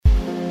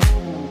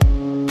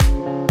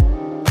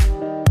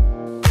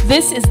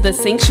This is the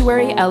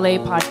Sanctuary LA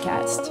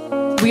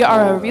podcast. We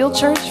are a real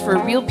church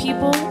for real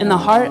people in the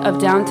heart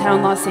of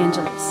downtown Los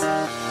Angeles.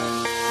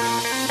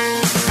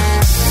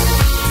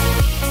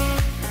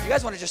 You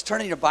guys want to just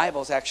turn in your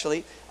Bibles,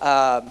 actually,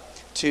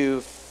 to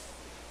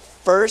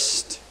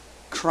First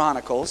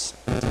Chronicles,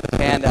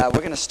 and we're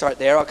going to start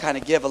there. I'll kind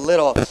of give a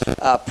little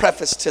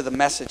preface to the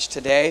message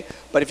today,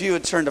 but if you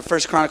would turn to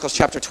First Chronicles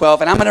chapter 12,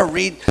 and I'm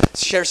going to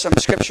share some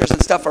scriptures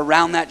and stuff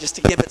around that just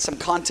to give it some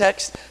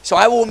context. So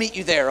I will meet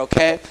you there,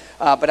 okay?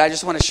 But I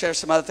just want to share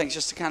some other things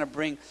just to kind of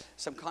bring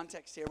some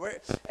context here.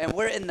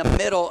 We're in the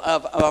middle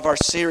of our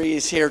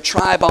series here,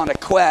 Tribe on a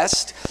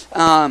Quest.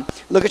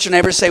 Look at your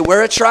neighbor and say,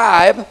 we're a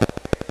tribe,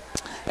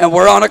 and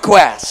we're on a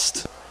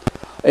quest.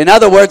 In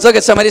other words, look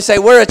at somebody and say,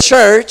 we're a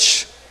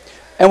church,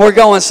 and we're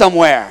going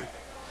somewhere.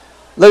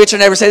 Look at your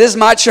neighbor and say, this is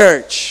my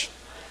church.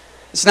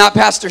 It's not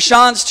Pastor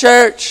Sean's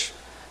church.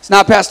 It's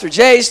not Pastor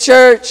Jay's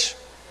church.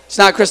 It's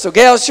not Crystal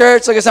Gale's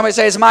church. Look at somebody and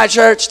say, it's my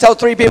church. Tell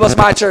 3 people it's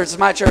my church. It's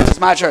my church. It's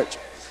my church.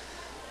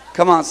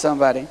 Come on,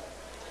 somebody.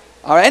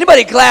 All right,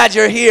 anybody glad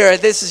you're here?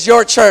 This is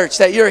your church,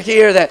 that you're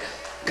here.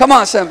 Come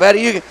on,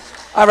 somebody.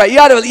 All right, you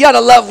ought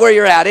to love where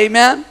you're at.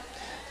 Amen?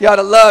 You ought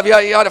to love, you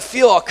ought to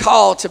feel a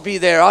call to be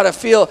there. You ought to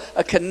feel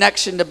a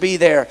connection to be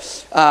there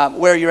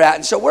where you're at.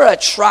 And so we're a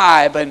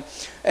tribe, and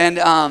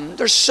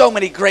there's so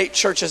many great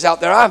churches out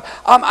there.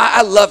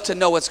 I love to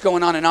know what's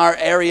going on in our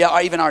area,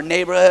 or even our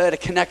neighborhood, to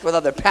connect with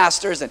other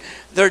pastors, and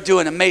they're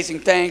doing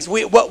amazing things.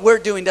 What we're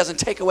doing doesn't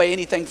take away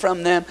anything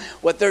from them.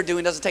 What they're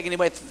doing doesn't take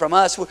anything from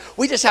us.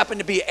 We just happen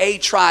to be a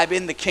tribe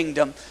in the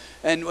kingdom.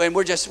 And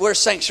we're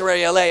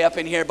Sanctuary LA up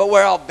in here, but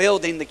we're all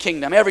building the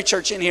kingdom. Every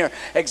church in here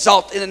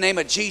exalt in the name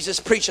of Jesus,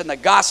 preaching the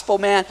gospel,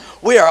 man.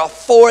 We are all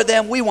for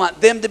them. We want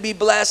them to be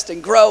blessed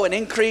and grow and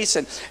increase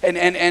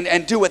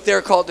and do what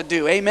they're called to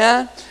do.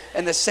 Amen?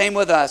 And the same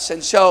with us.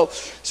 And so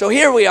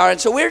here we are. And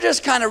so we're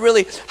just kind of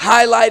really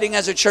highlighting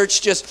as a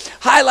church, just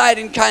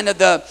highlighting kind of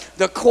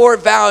the core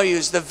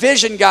values, the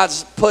vision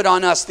God's put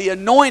on us, the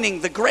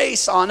anointing, the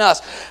grace on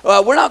us.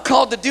 We're not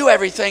called to do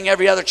everything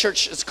every other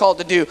church is called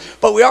to do,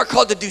 but we are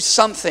called to do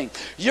something.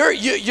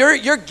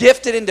 You're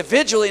gifted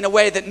individually in a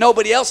way that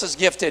nobody else is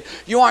gifted.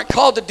 You aren't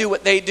called to do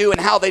what they do and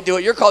how they do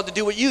it. You're called to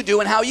do what you do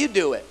and how you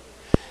do it.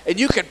 And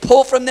you can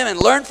pull from them and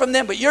learn from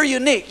them, but you're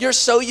unique. You're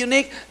so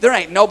unique, there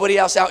ain't nobody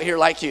else out here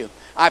like you.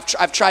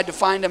 I've tried to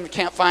find them,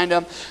 can't find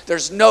them.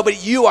 There's nobody.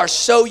 You are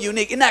so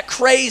unique. Isn't that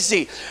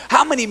crazy?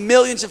 How many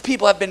millions of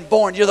people have been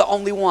born? You're the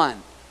only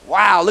one.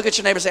 Wow, look at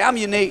your neighbor and say, I'm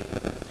unique.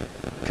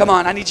 Come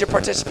on, I need your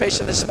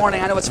participation this morning.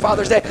 I know it's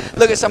Father's Day.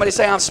 Look at somebody,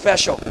 say, I'm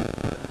special.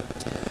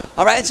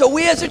 All right, and so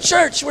we as a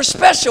church, we're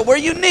special. We're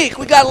unique.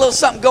 We got a little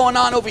something going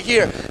on over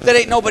here that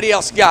ain't nobody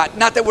else got.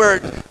 Not that we're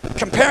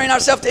comparing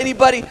ourselves to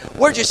anybody.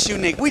 We're just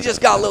unique. We just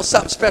got a little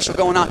something special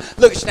going on.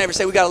 Look at your neighbor and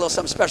say, we got a little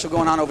something special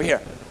going on over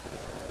here.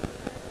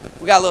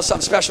 We got a little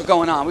something special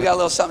going on. We got a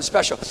little something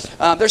special.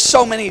 There's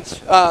so many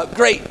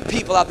great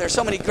people out there,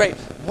 so many great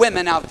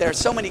women out there,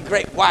 so many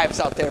great wives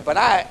out there, but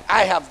I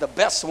have the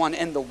best one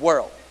in the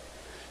world.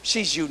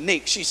 She's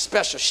unique. She's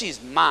special.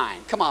 She's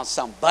mine. Come on,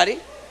 somebody.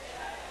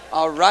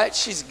 All right,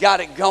 she's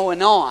got it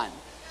going on.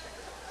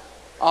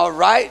 All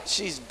right,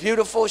 she's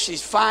beautiful,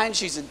 she's fine,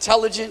 she's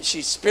intelligent,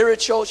 she's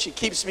spiritual, she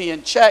keeps me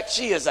in check,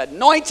 she is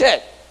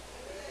anointed.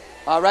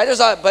 All right,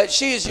 but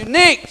she is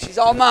unique, she's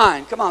all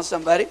mine. Come on,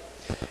 somebody.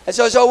 And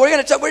so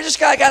we're just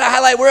got to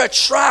highlight, we're a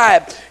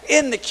tribe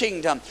in the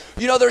kingdom.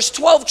 You know, there's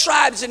 12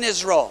 tribes in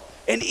Israel,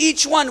 and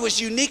each one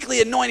was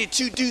uniquely anointed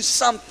to do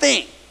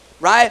something.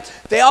 Right?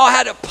 They all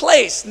had a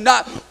place.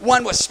 Not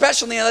one was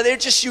special than the other. They're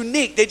just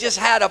unique. They just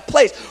had a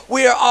place.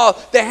 We are all,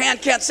 the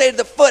hand can't say to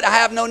the foot, I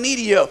have no need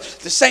of you.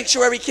 The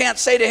sanctuary can't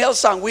say to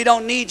Hillsong, we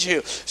don't need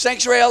you.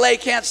 Sanctuary LA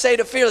can't say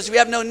to Fearless, we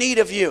have no need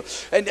of you.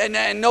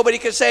 And nobody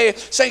can say,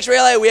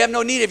 Sanctuary LA, we have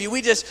no need of you.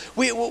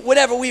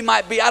 Whatever we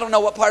might be, I don't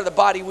know what part of the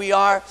body we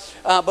are,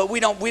 but we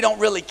don't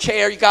really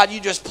care. God, you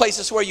just place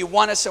us where you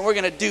want us, and we're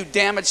going to do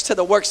damage to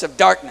the works of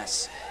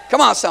darkness. Come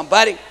on,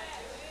 somebody.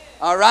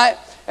 All right?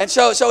 And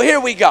so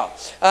here we go.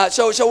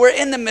 So we're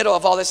in the middle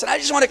of all this. And I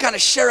just want to kind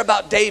of share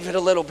about David a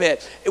little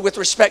bit with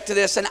respect to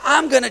this. And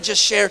I'm going to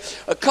just share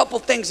a couple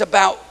things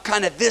about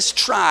kind of this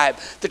tribe,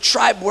 the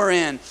tribe we're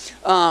in.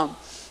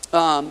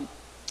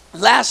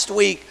 Last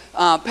week,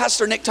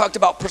 Pastor Nick talked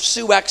about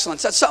pursue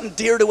excellence. That's something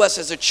dear to us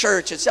as a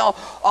church. It's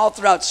all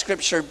throughout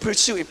Scripture.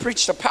 He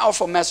preached a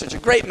powerful message, a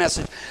great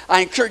message.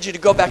 I encourage you to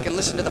go back and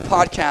listen to the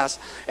podcast.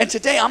 And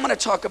today I'm going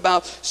to talk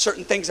about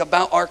certain things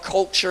about our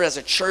culture as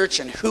a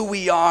church and who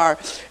we are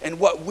and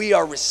what we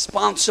are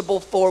responsible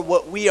for,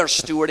 what we are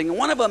stewarding. And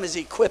one of them is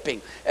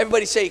equipping.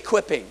 Everybody say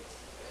equipping.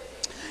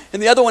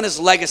 And the other one is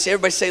legacy.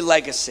 Everybody say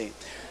legacy.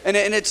 And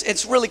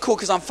it's really cool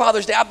because on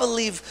Father's Day, I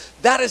believe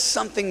that is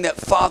something that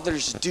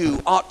fathers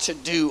ought to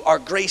do, are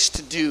graced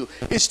to do,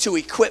 is to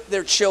equip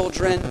their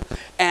children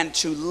and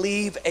to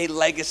leave a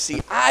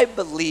legacy. I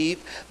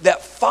believe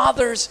that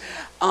fathers,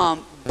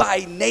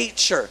 by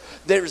nature,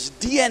 there's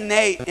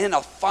DNA in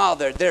a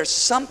father. There's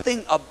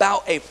something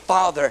about a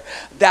father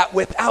that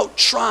without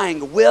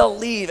trying will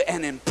leave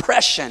an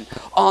impression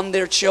on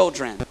their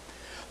children.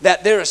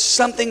 that there is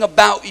something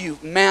about you,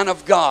 man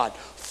of God,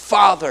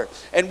 father.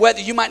 And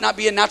whether you might not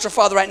be a natural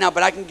father right now,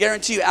 but I can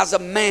guarantee you as a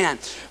man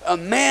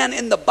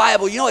in the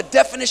Bible, you know, a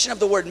definition of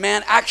the word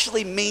man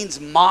actually means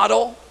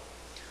model.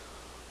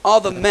 All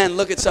the men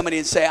look at somebody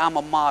and say, I'm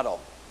a model.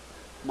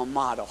 I'm a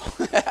model.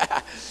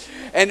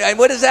 and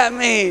what does that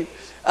mean?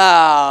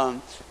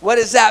 What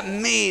does that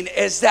mean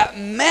is that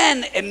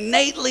men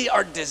innately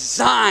are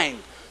designed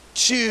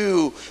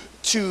to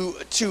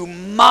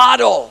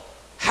model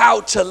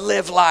how to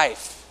live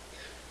life.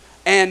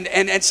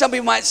 And some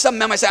men might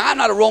say, I'm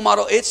not a role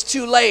model. It's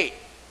too late.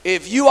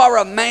 If you are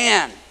a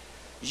man,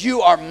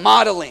 you are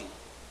modeling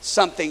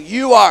something.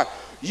 You are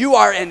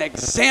an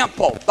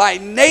example by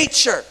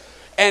nature.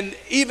 And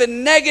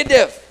even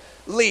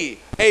negatively,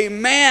 a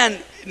man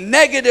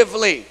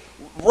negatively,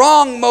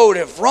 wrong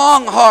motive,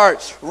 wrong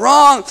heart,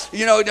 wrong,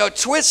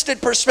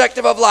 twisted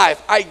perspective of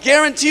life. I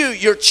guarantee you,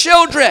 your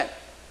children,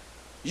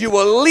 you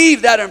will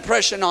leave that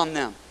impression on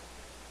them.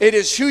 It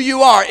is who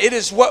you are. It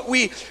is what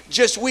we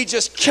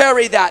just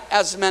carry that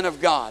as men of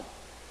God.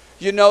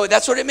 You know,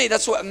 that's what it means.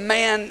 That's what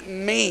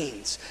man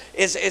means,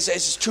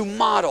 is to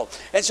model.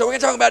 And so we're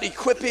going to talk about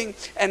equipping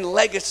and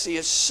legacy.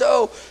 Is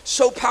so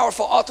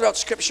powerful all throughout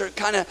Scripture,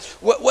 kind of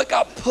what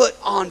God put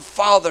on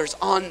fathers,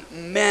 on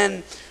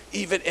men,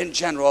 even in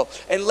general.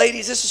 And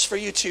ladies, this is for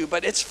you too,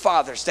 but it's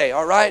Father's Day,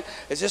 all right?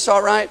 Is this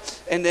all right?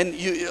 And then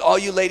all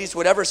you ladies,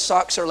 whatever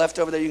socks are left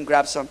over there, you can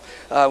grab some.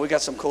 We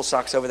got some cool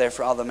socks over there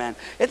for all the men.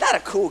 Isn't that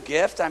a cool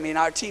gift? I mean,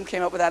 our team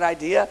came up with that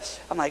idea.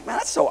 I'm like, man,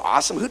 that's so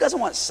awesome. Who doesn't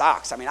want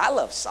socks? I mean, I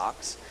love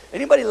socks.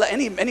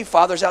 Any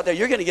fathers out there,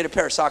 you're going to get a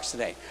pair of socks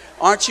today.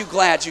 Aren't you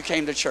glad you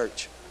came to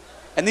church?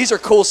 And these are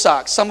cool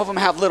socks. Some of them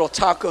have little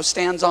taco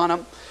stands on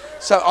them.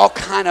 So all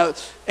kind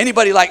of,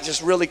 anybody like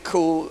just really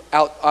cool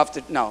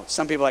no,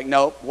 some people like,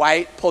 no,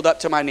 white, pulled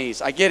up to my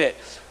knees. I get it.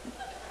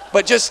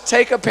 But just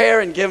take a pair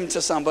and give them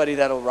to somebody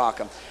that'll rock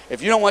them.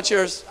 If you don't want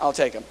yours, I'll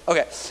take them.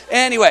 Okay,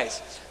 anyways,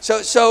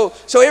 so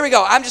here we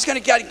go. I'm just going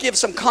to give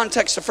some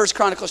context to 1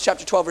 Chronicles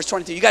chapter 12, verse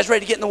 23. You guys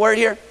ready to get in the word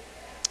here?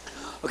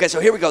 Okay, so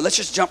here we go. Let's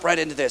just jump right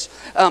into this.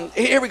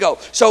 Here we go.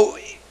 So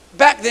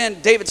back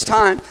then, David's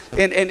time,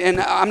 and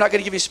I'm not going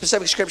to give you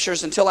specific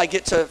scriptures until I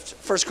get to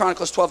 1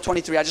 Chronicles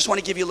 12:23. I just want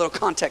to give you a little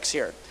context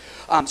here.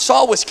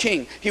 Saul was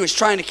king. He was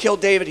trying to kill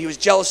David. He was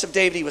jealous of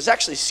David. He was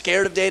actually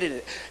scared of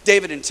David,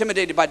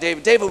 intimidated by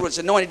David. David was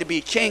anointed to be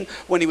king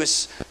when he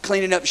was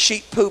cleaning up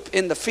sheep poop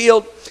in the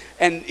field,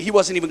 and he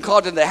wasn't even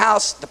called into the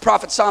house. The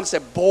prophet saw him and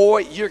said, boy,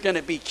 you're going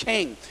to be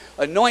king.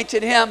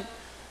 Anointed him,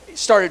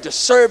 started to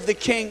serve the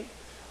king,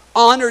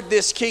 honored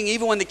this king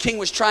even when the king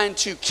was trying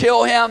to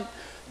kill him.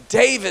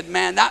 David,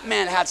 man, that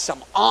man had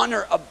some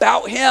honor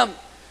about him.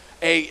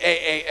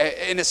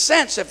 In a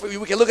sense, if we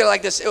can look at it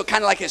like this, it was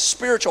kind of like his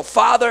spiritual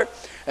father.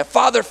 A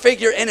father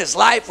figure in his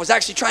life was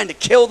actually trying to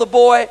kill the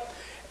boy.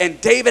 And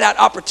David had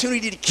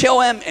opportunity to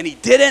kill him, and he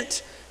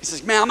didn't. He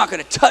says, man, I'm not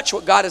going to touch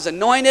what God has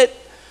anointed.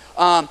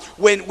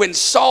 When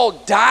Saul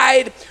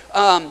died,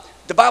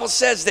 the Bible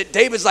says that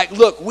David's like,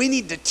 look, we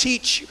need to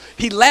teach you.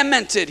 He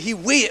lamented, he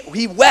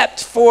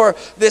wept for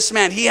this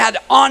man. He had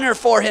honor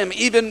for him,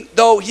 even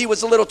though he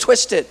was a little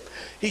twisted.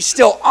 He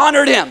still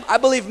honored him. I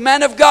believe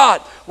men of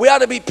God, we ought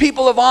to be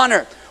people of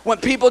honor. When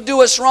people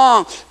do us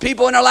wrong,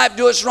 people in our life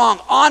do us wrong,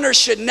 honor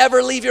should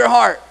never leave your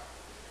heart.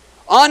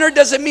 Honor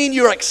doesn't mean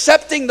you're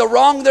accepting the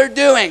wrong they're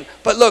doing.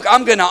 But look,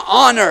 I'm going to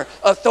honor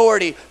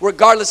authority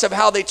regardless of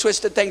how they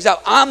twisted things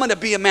out. I'm going to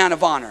be a man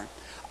of honor.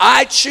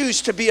 I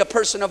choose to be a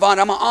person of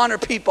honor. I'm going to honor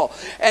people.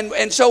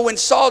 And so when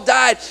Saul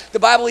died, the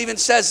Bible even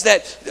says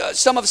that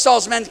some of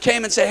Saul's men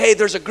came and said, hey,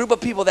 there's a group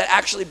of people that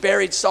actually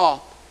buried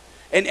Saul.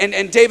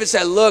 And David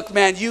said, look,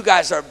 man, you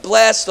guys are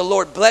blessed. The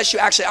Lord bless you.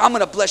 Actually, I'm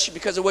going to bless you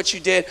because of what you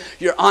did.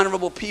 You're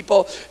honorable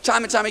people.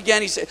 Time and time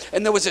again, he said,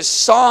 and there was a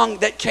song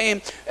that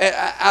came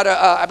out of,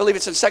 I believe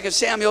it's in 2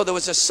 Samuel. There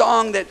was a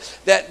song that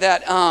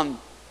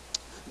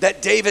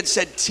David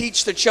said,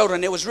 teach the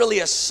children. It was really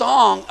a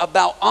song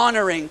about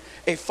honoring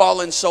a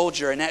fallen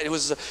soldier. And it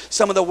was,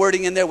 some of the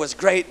wording in there was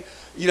great.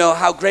 You know,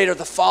 how great are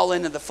the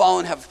fallen, and the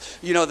fallen have,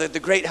 the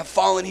great have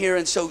fallen here.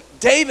 And so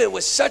David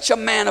was such a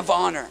man of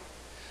honor.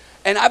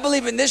 And I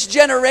believe in this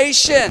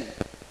generation,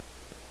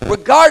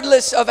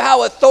 regardless of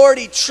how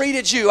authority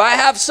treated you, I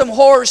have some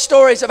horror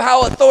stories of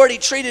how authority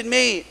treated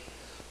me,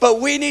 but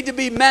we need to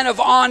be men of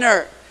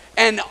honor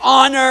and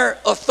honor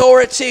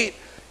authority,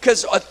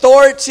 because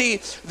authority,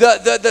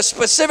 the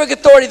specific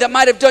authority that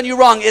might have done you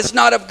wrong is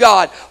not of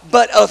God,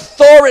 but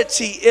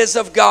authority is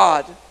of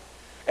God.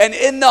 And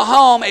in the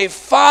home, a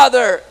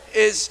father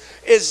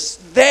is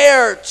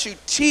there to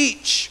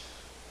teach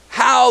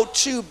how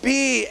to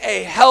be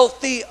a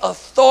healthy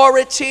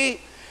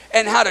authority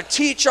and how to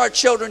teach our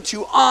children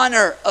to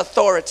honor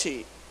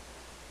authority.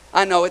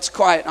 I know it's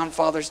quiet on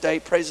Father's Day.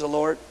 Praise the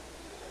Lord.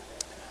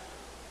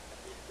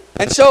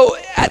 And so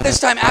at this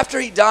time, after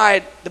he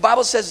died, the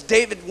Bible says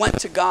David went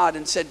to God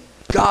and said,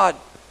 God,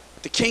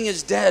 the king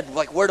is dead.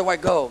 Like, where do I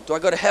go? Do I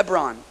go to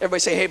Hebron?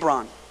 Everybody say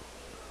Hebron.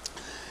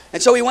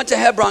 And so he went to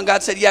Hebron.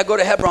 God said, yeah, go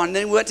to Hebron. And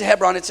then we went to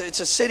Hebron. It's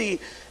a city.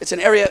 It's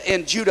an area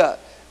in Judah.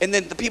 And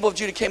then the people of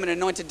Judah came and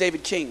anointed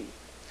David king.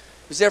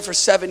 He was there for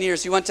 7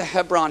 years. He went to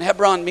Hebron.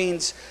 Hebron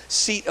means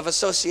seat of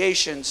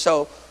association.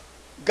 So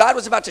God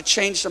was about to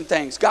change some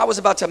things. God was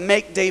about to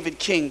make David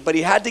king, but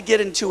he had to get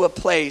into a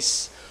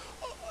place,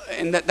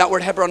 and that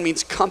word Hebron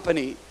means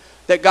company,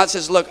 that God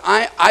says, look,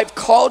 I've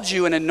called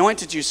you and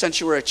anointed you since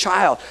you were a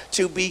child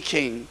to be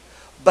king,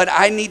 but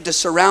I need to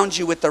surround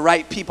you with the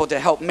right people to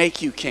help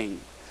make you king.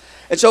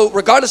 And so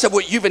regardless of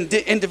what you've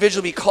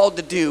individually called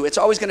to do, it's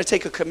always going to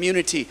take a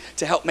community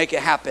to help make it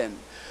happen.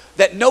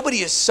 That nobody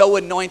is so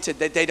anointed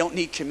that they don't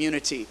need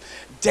community.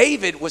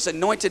 David was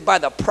anointed by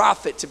the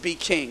prophet to be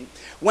king,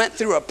 went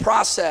through a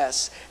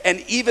process, and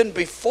even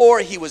before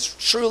he was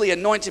truly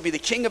anointed to be the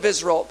king of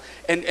Israel,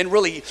 and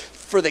really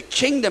for the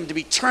kingdom to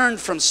be turned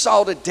from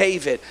Saul to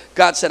David,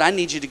 God said, I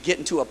need you to get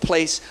into a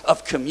place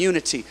of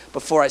community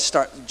before I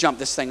jump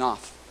this thing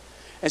off.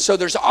 And so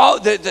there's all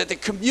the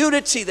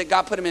community that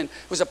God put him in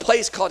was a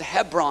place called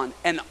Hebron,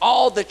 and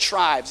all the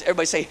tribes,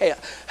 everybody say, hey,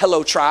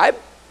 hello tribe.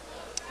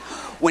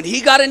 When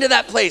he got into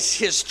that place,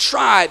 his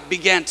tribe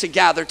began to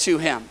gather to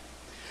him.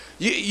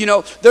 You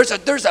know, there's a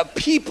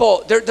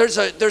people, there's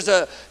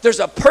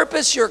a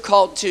purpose you're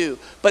called to,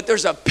 but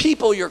there's a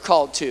people you're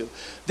called to.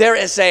 There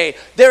is a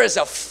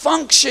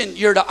function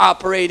you're to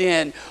operate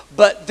in,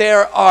 but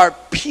there are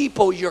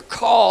people you're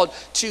called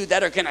to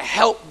that are going to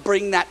help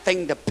bring that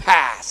thing to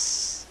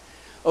pass.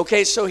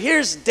 Okay, so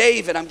here's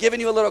David. I'm giving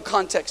you a little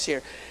context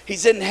here.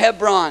 He's in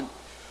Hebron.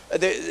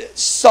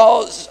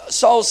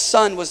 Saul's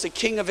son was the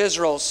king of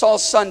Israel.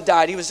 Saul's son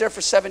died. He was there for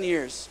 7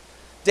 years.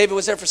 David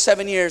was there for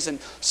 7 years, and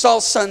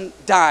Saul's son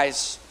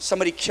dies.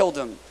 Somebody killed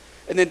him.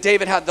 And then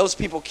David had those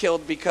people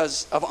killed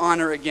because of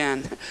honor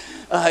again.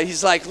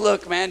 He's like,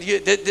 look, man,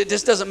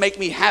 this doesn't make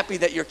me happy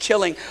that you're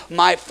killing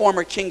my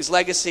former king's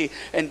legacy.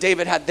 And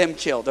David had them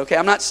killed, okay?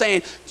 I'm not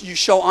saying you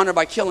show honor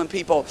by killing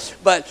people.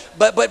 But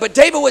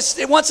David was,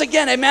 once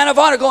again, a man of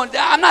honor going,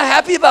 I'm not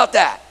happy about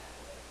that.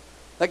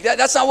 Like,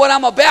 that's not what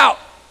I'm about,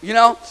 you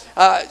know?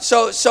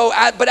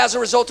 But as a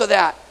result of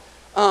that,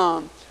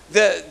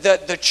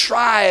 the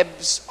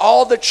tribes,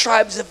 all the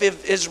tribes of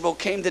Israel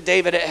came to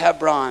David at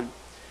Hebron.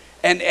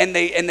 And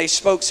they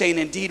spoke, saying,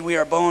 indeed, we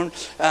are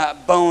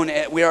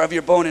we are of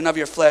your bone and of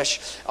your flesh.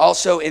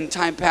 Also in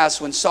time past,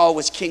 when Saul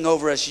was king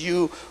over us,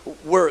 you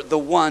were the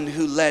one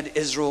who led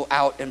Israel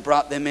out and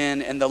brought them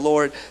in. And the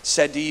Lord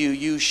said to you,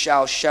 you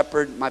shall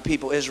shepherd my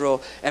people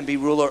Israel and be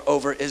ruler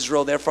over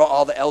Israel. Therefore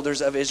all the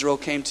elders of Israel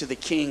came to the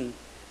king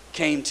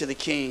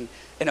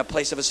in a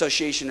place of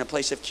association, a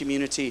place of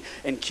community.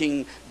 And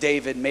King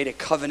David made a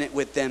covenant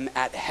with them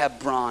at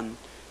Hebron,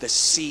 the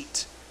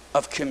seat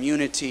of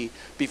community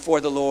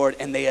before the Lord,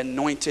 and they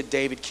anointed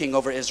David king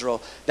over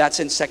Israel. That's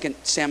in 2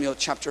 Samuel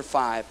chapter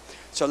 5.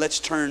 So let's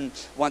turn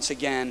once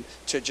again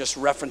to just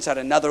reference that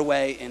another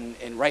way,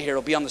 and right here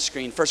it'll be on the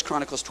screen. 1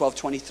 Chronicles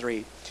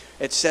 12:23.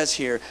 It says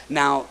here,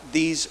 now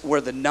these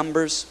were the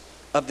numbers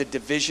of the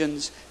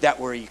divisions that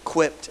were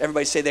equipped.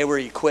 Everybody say they were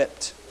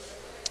equipped.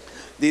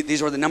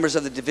 These were the numbers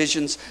of the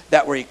divisions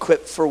that were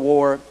equipped for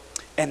war,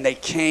 and they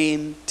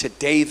came to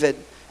David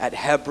at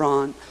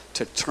Hebron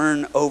to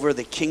turn over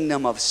the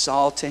kingdom of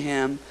Saul to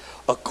him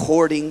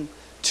according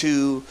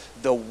to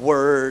the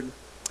word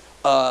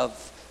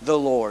of the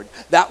Lord.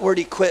 That word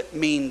equip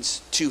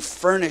means to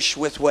furnish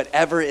with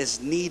whatever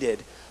is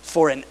needed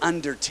for an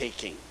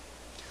undertaking.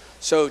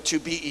 So to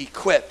be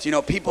equipped, you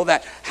know, people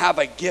that have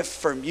a gift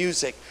for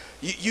music,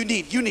 you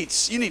need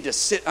to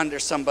sit under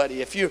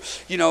somebody. If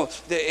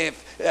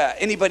if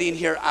anybody in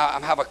here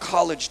have a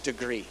college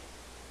degree,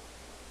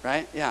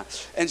 right? Yeah.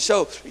 And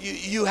so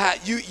you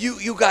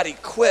got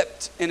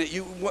equipped, and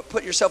you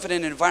put yourself in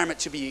an environment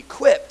to be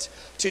equipped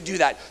to do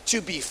that,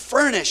 to be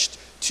furnished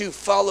to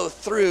follow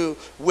through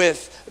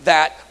with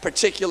that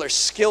particular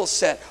skill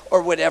set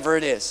or whatever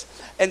it is.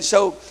 And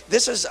so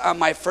this is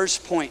my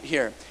first point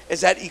here,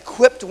 is that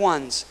equipped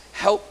ones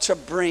help to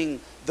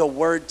bring the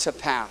word to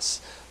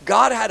pass.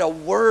 God had a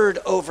word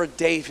over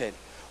David,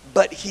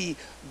 but he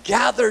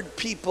gathered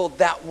people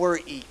that were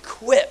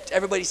equipped.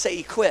 Everybody say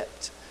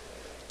equipped.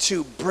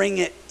 To bring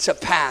it to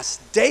pass.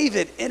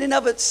 David, in and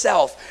of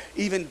itself,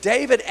 even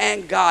David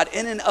and God,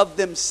 in and of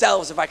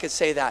themselves, if I could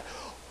say that,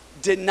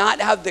 did not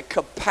have the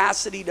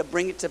capacity to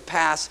bring it to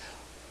pass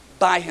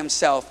by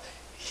himself.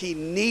 He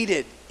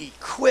needed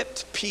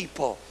equipped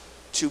people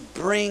to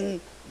bring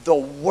the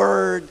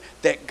word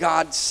that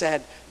God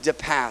said to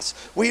pass.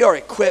 We are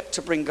equipped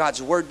to bring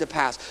God's word to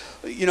pass.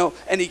 You know,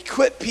 and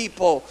equipped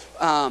people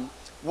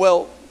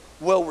will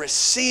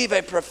receive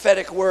a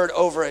prophetic word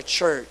over a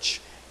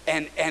church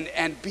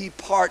and be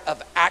part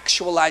of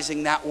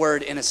actualizing that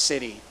word in a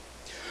city.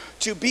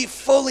 To be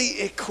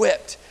fully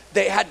equipped,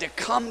 they had to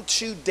come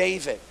to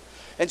David.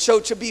 And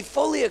so to be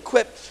fully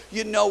equipped,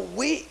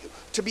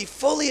 to be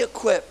fully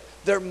equipped,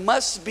 there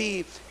must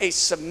be a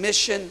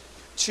submission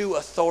to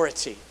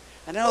authority.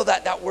 I know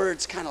that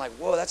word's kind of like,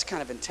 whoa, that's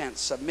kind of intense.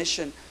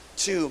 Submission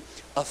to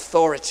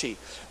authority.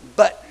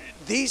 But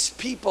these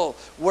people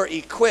were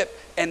equipped,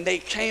 and they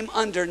came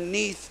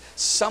underneath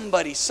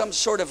somebody, some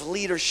sort of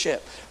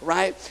leadership,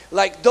 right?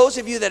 Like those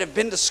of you that have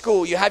been to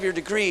school, you have your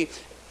degree.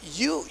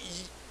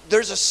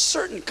 there's a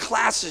certain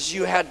classes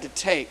you had to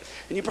take,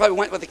 and you probably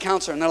went with the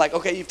counselor, and they're like,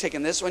 okay, you've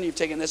taken this one, you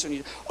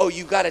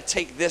got to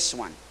take this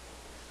one.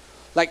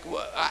 Like,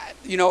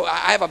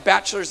 I have a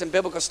bachelor's in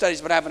biblical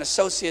studies, but I have an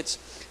associate's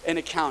in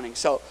accounting.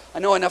 So I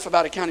know enough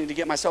about accounting to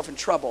get myself in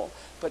trouble,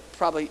 but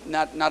probably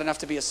not enough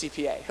to be a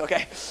CPA,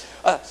 okay?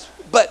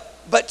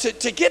 But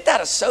to get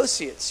that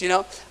associate's,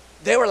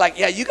 they were like,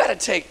 yeah, you got to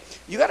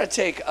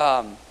take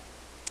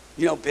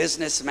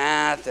business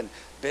math and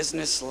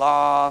business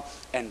law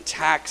and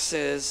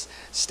taxes,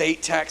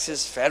 state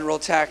taxes, federal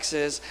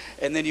taxes,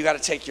 and then you got to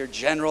take your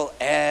general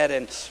ed,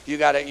 and you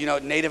got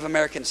to, Native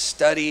American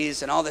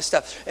studies and all this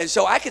stuff. And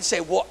so I could say,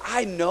 well,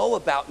 I know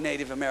about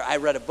Native American. I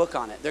read a book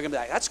on it. They're going to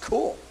be like, that's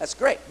cool. That's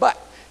great. But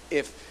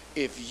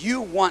if you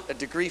want a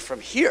degree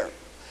from here,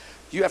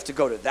 you have to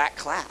go to that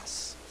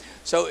class.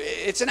 So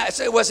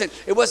it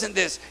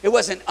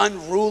wasn't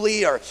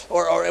unruly or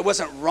it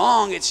wasn't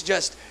wrong. It's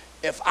just,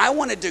 if I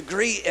want a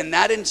degree in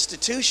that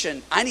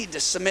institution, I need to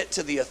submit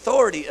to the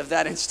authority of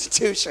that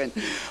institution,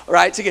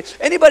 right?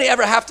 Anybody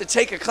ever have to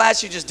take a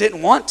class you just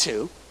didn't want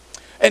to?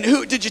 And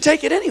who did you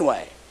take it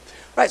anyway?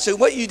 Right, so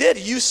what you did,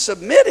 you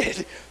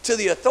submitted to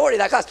the authority of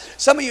that class.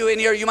 Some of you in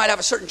here, you might have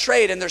a certain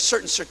trade, and there's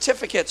certain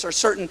certificates or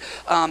certain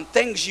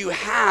things you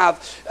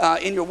have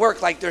in your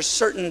work. Like there's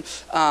certain,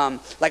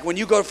 like when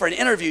you go for an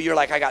interview, you're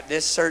like, I got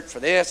this cert for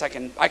this. I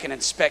can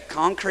inspect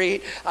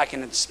concrete. I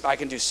can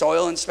do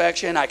soil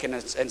inspection. I can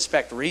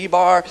inspect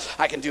rebar.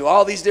 I can do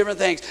all these different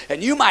things.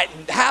 And you might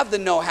have the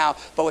know-how,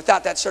 but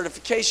without that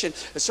certification,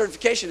 the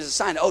certification is a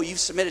sign, oh, you've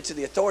submitted to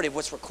the authority of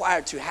what's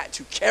required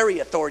to carry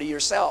authority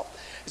yourself.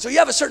 So you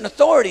have a certain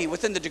authority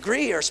within the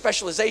degree or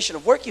specialization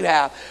of work you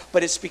have,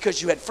 but it's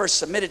because you had first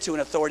submitted to an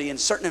authority in a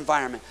certain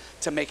environment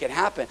to make it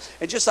happen.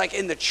 And just like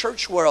in the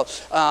church world,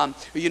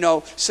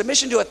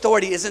 submission to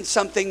authority isn't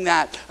something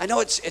that, I know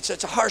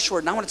it's a harsh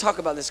word, and I want to talk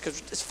about this because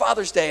it's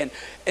Father's Day,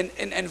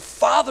 and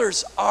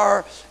fathers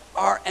are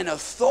an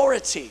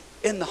authority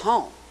in the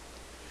home.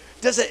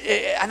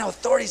 I know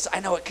authorities,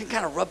 it can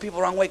kind of rub people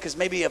the wrong way because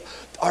maybe of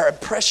our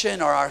impression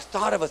or our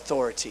thought of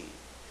authority.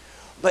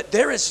 But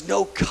there is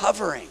no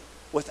covering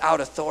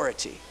without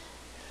authority.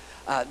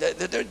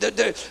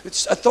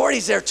 Authority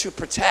is there to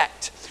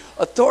protect.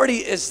 Authority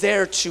is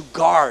there to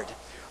guard.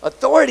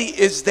 Authority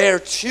is there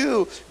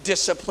to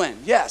discipline,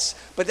 yes,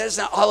 but that is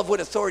not all of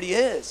what authority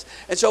is.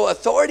 And so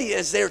authority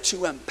is there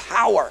to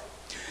empower.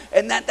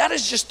 And that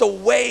is just the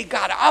way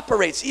God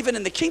operates, even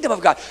in the kingdom of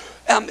God.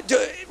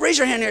 Raise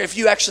your hand here if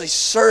you actually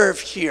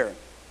serve here.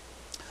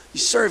 You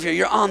serve here,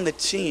 you're on the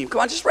team.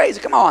 Come on, just raise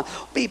it, come on.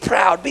 Be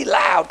proud, be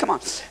loud, come on.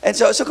 And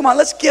so come on,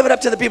 let's give it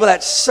up to the people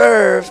that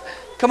serve.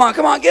 Come on,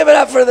 give it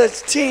up for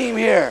this team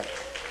here.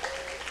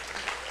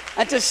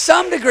 And to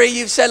some degree,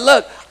 you've said,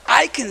 look,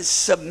 I can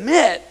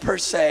submit, per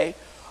se,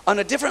 on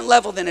a different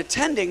level than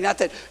attending. Not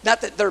that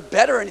they're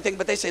better or anything,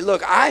 but they say,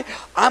 look,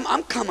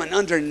 I'm coming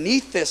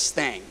underneath this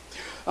thing.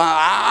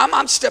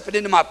 I'm stepping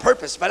into my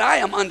purpose, but I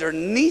am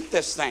underneath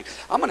this thing.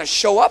 I'm going to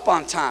show up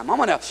on time. I'm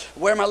going to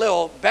wear my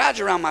little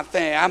badge around my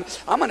thing.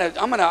 I'm going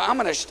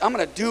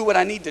to do what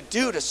I need to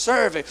do to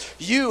serve.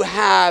 You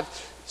have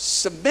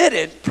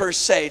submitted, per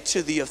se,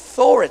 to the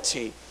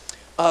authority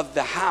of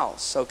the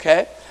house,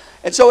 okay?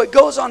 And so it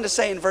goes on to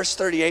say in verse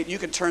 38, you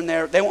can turn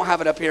there. They won't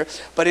have it up here,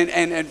 but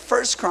in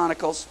 1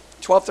 Chronicles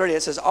 12:38,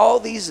 it says, all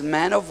these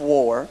men of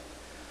war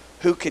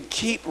who could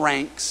keep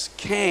ranks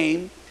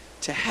came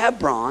to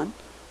Hebron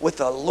with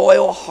a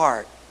loyal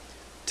heart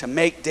to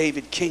make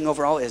David king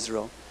over all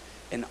Israel,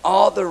 and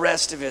all the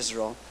rest of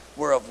Israel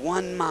were of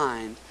one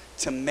mind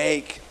to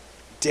make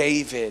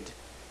David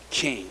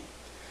king.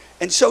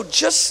 And so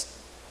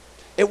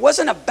it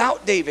wasn't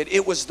about David,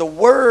 it was the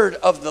word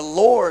of the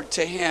Lord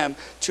to him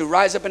to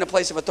rise up in a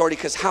place of authority,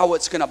 because how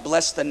it's going to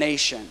bless the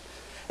nation.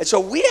 And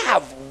so we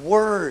have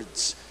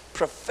words,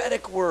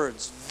 prophetic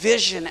words,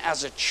 vision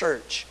as a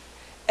church,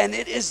 and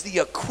it is the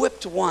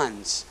equipped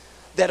ones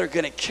that are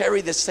going to carry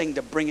this thing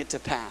to bring it to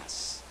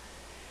pass.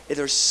 If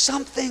there's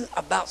something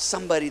about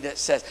somebody that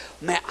says,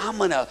 man, I'm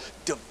going to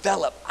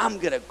develop, I'm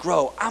going to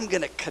grow, I'm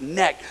going to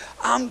connect,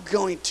 I'm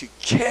going to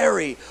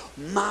carry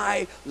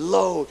my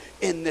load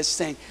in this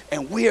thing,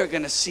 and we are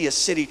going to see a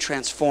city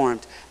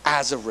transformed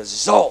as a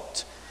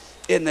result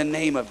in the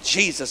name of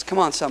Jesus. Come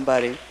on,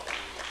 somebody.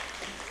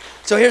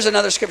 So here's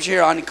another scripture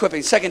here on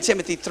equipping. 2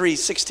 Timothy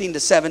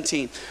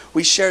 3:16-17.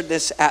 We shared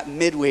this at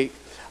midweek.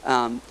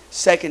 2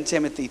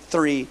 Timothy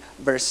 3,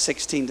 verse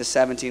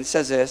 16-17. It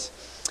says this.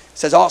 It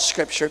says, all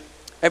scripture.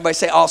 Everybody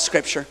say all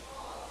scripture.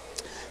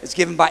 Is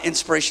given by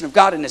inspiration of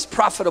God and is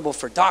profitable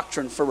for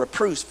doctrine, for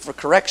reproof, for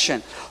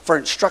correction, for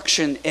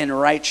instruction in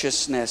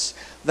righteousness,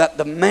 that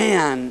the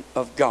man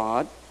of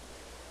God,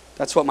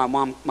 that's what my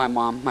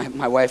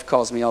wife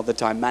calls me all the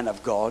time, man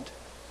of God.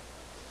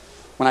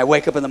 When I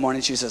wake up in the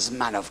morning, she says,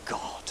 man of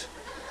God.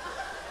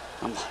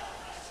 I'm like,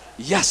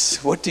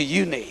 yes, what do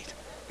you need?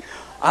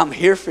 I'm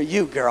here for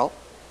you, girl.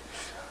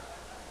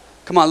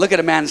 Come on, look at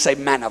a man and say,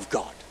 man of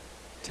God.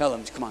 Tell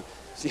him, come on,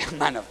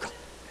 man of God.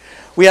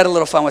 We had a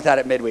little fun with that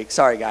at midweek.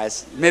 Sorry,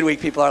 guys. Midweek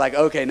people are like,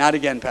 okay, not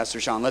again, Pastor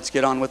Sean. Let's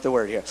get on with the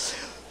word here.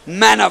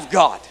 man of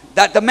God.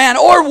 That the man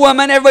or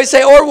woman, everybody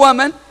say or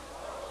woman,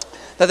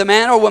 that the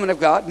man or woman of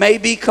God may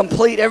be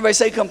complete. Everybody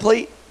say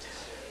complete.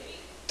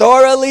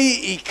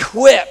 Thoroughly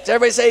equipped.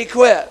 Everybody say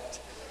equipped.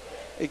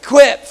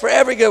 Equipped for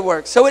every good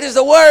work. So it is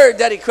the word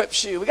that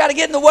equips you. We got to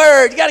get in the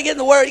word. You got to get in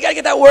the word. You got to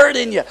get that word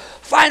in you.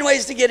 Find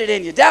ways to get it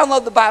in you.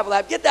 Download the Bible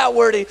app. Get that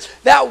word in.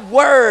 That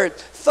word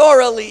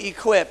thoroughly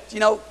equipped,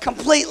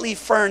 completely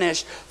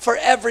furnished for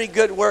every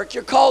good work.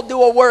 You're called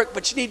to a work,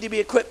 but you need to be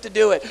equipped to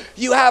do it.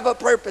 You have a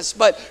purpose,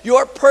 but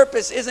your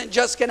purpose isn't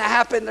just going to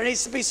happen. There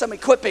needs to be some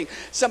equipping,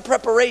 some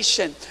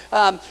preparation.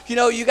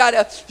 You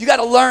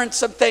gotta learn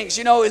some things.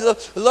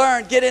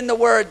 Learn, get in the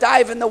Word,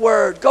 dive in the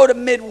Word, go to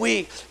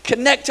midweek,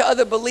 connect to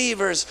other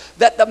believers,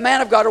 that the man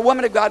of God or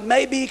woman of God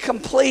may be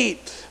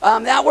complete.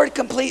 That word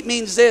complete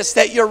means this,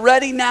 that you're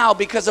ready now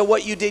because of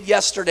what you did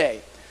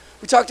yesterday.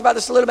 We talked about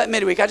this a little bit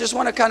midweek. I just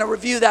want to kind of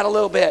review that a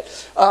little bit.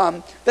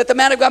 That the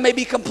man of God may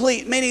be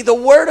complete, meaning the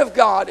word of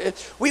God.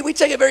 We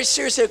take it very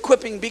seriously,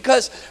 equipping,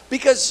 because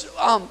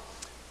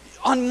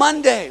on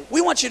Monday,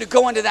 we want you to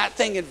go into that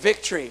thing in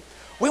victory.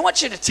 We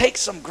want you to take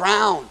some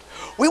ground.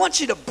 We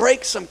want you to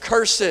break some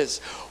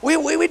curses.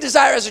 We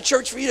desire as a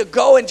church for you to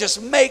go and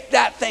just make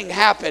that thing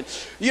happen.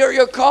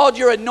 You're called,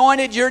 you're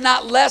anointed, you're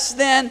not less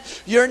than,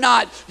 you're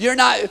not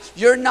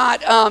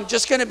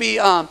just going to be,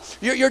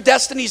 your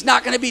destiny's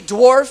not going to be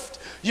dwarfed.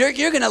 You're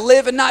going to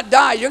live and not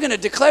die. You're going to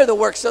declare the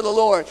works of the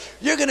Lord.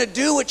 You're going to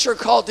do what you're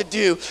called to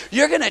do.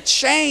 You're going to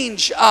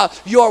change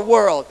your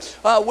world.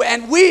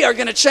 And we are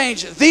going to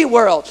change the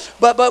world.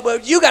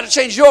 But you got to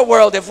change your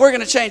world if we're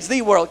going to change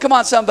the world. Come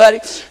on, somebody.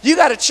 You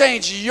got to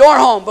change your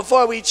home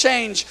before we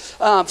change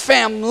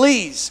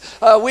families.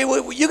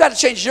 You got to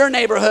change your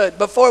neighborhood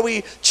before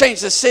we change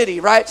the city,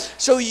 right?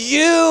 So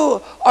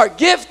you are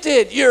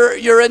gifted.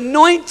 You're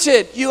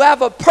anointed. You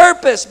have a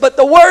purpose. But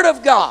the Word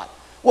of God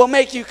will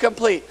make you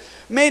complete.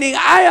 Meaning,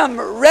 I am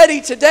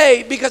ready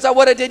today because of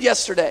what I did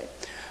yesterday.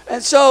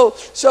 And so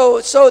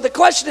the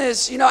question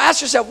is,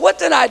 ask yourself, what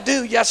did I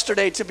do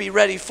yesterday to be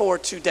ready for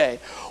today?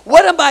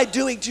 What am I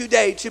doing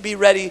today to be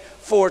ready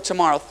for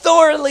tomorrow?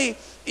 Thoroughly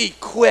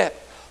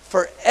equipped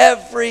for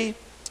every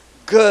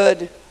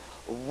good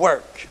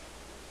work.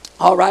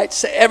 All right,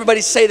 so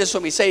everybody say this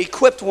with me. Say,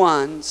 equipped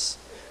ones.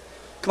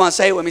 Come on,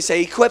 say it with me.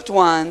 Say, equipped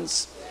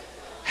ones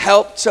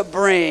help to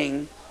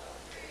bring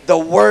the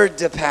word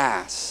to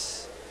pass.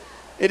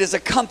 It is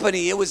a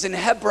company. It was in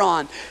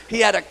Hebron.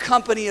 He had a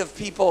company of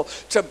people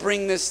to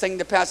bring this thing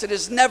to pass. It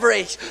is never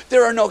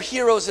there are no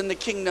heroes in the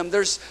kingdom.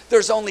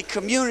 There's only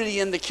community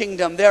in the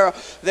kingdom. There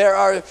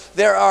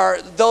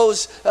are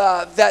those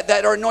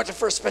that are anointed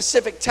for a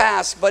specific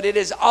task, but it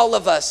is all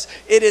of us.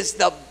 It is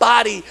the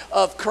body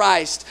of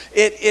Christ.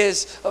 It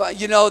is,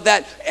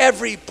 that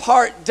every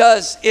part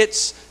does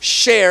its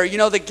share.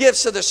 The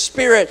gifts of the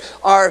Spirit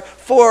are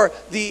for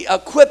the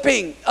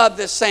equipping of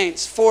the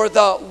saints, for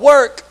the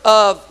work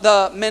of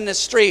the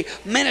ministry.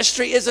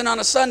 Ministry isn't on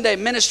a Sunday.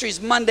 Ministry is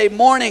Monday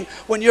morning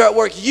when you're at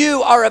work.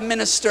 You are a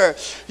minister.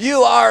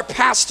 You are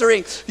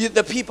pastoring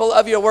the people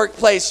of your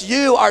workplace.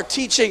 You are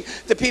teaching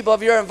the people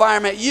of your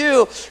environment.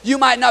 You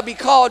might not be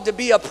called to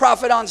be a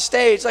prophet on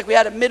stage like we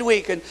had at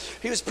midweek, and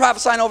he was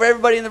prophesying over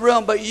everybody in the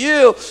room, but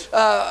you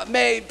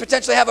may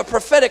potentially have a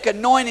prophetic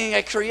anointing,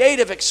 a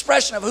creative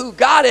expression of who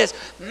God is.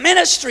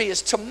 Ministry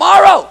is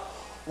tomorrow.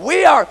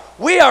 We are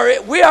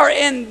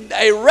in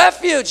a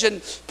refuge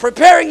and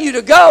preparing you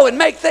to go and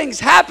make things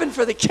happen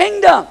for the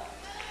kingdom.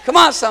 Come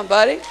on,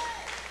 somebody.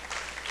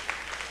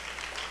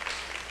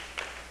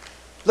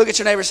 Look at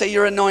your neighbor and say,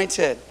 you're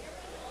anointed.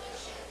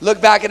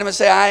 Look back at him and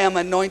say, I am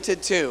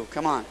anointed too.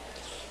 Come on.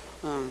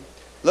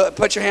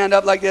 Put your hand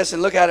up like this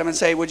and look at him and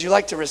say, would you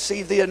like to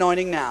receive the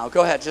anointing now?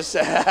 Go ahead. Just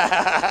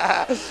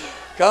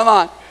come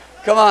on.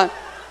 Come on.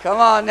 Come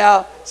on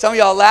now. Some of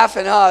y'all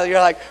laughing, huh? You're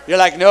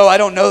like, no, I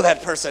don't know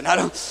that person.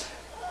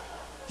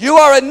 You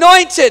are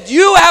anointed.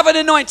 You have an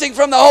anointing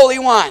from the Holy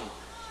One.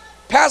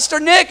 Pastor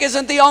Nick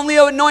isn't the only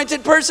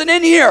anointed person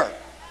in here.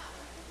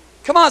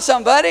 Come on,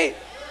 somebody.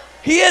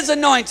 He is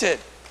anointed.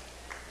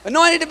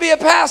 Anointed to be a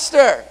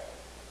pastor.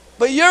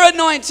 But you're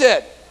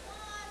anointed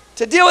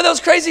to deal with those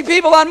crazy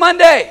people on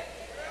Monday.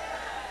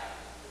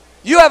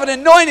 You have an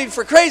anointing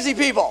for crazy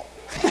people.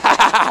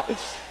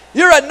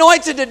 You're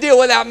anointed to deal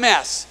with that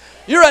mess.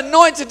 You're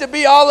anointed to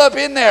be all up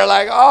in there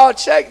like, oh,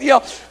 check.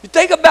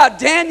 Think about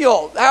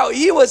Daniel, how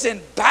he was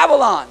in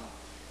Babylon.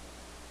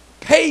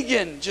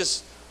 Pagan,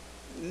 just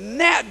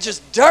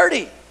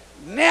dirty,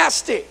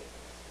 nasty.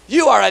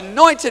 You are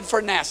anointed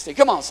for nasty.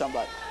 Come on,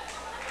 somebody.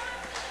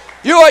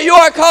 You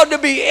are called to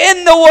be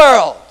in the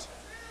world.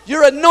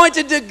 You're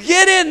anointed to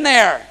get in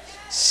there.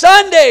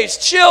 Sundays,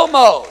 chill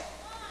mode.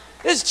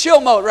 This is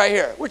chill mode right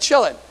here. We're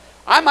chilling.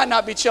 I might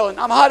not be chilling.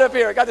 I'm hot up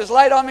here. I got this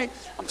light on me.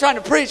 I'm trying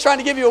to preach, trying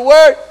to give you a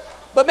word.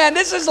 But man,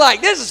 this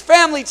is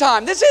family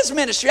time. This is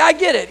ministry. I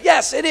get it.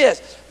 Yes, it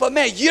is. But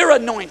man, you're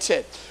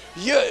anointed.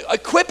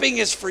 Equipping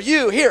is for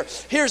you.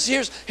 Here's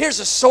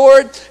a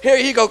sword. Here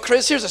you go,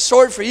 Chris. Here's a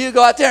sword for you.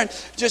 Go out there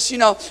and just,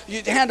 you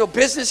handle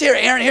business here.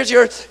 Aaron, here's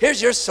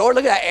your sword.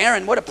 Look at that,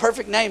 Aaron. What a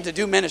perfect name to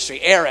do ministry.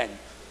 Aaron.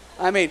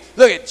 I mean,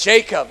 look at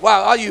Jacob.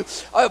 Wow, all you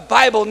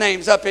Bible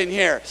names up in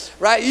here,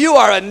 right? You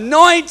are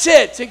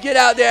anointed to get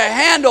out there,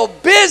 handle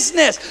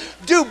business.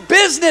 Do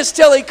business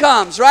till he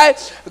comes, right?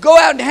 Go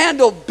out and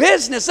handle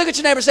business. Look at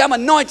your neighbor and say, I'm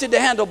anointed to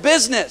handle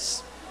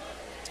business.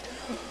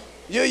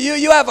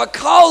 You have a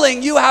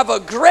calling. You have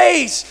a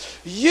grace.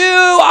 You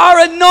are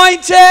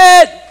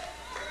anointed.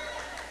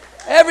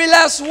 Every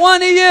last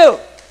one of you.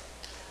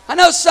 I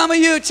know some of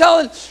you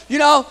telling,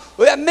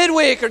 at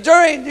midweek or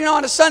during,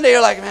 on a Sunday,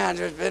 you're like, man,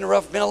 it's been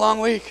a long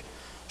week.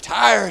 I'm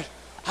tired.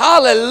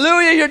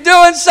 Hallelujah, you're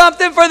doing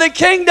something for the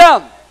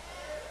kingdom.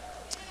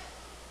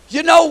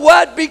 You know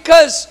what?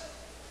 Because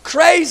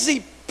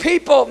crazy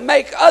people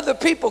make other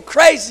people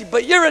crazy,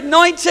 but you're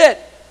anointed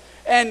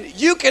and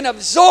you can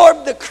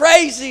absorb the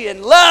crazy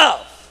in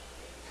love.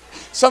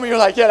 Some of you are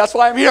like, yeah, that's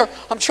why I'm here.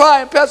 I'm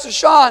trying, Pastor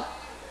Sean.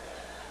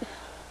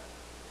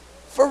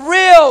 For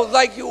real,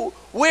 like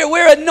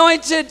we're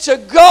anointed to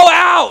go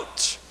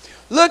out.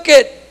 Look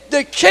at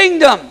the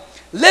kingdom,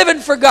 living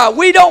for God.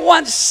 We don't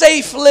want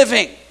safe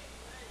living.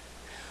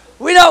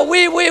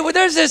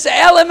 There's this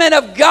element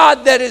of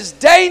God that is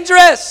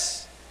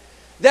dangerous,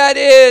 that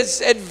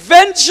is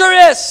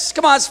adventurous.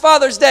 Come on, it's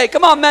Father's Day.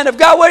 Come on, men of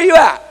God, where are you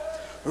at?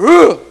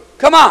 Ooh,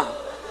 come on.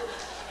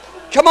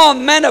 Come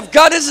on, men of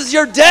God, this is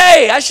your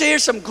day. I should hear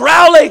some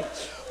growling.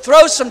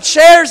 Throw some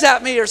chairs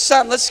at me or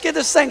something. Let's get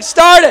this thing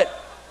started.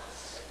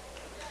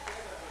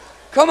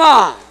 Come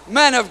on,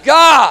 men of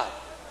God.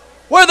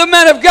 Where are the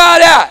men of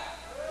God at?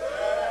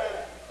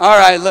 All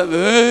right,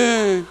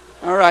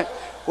 all right.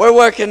 We're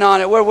working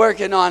on it. We're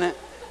working on it.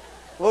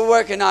 We're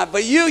working on it.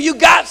 But you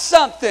got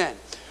something.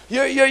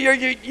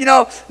 You're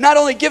not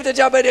only gifted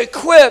job, but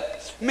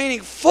equipped,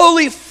 meaning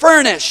fully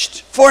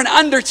furnished for an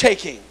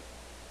undertaking.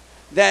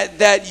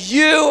 That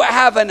you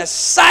have an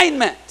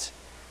assignment.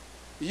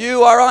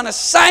 You are on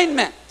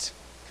assignment.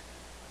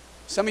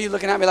 Some of you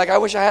looking at me like, I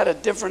wish I had a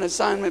different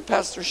assignment,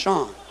 Pastor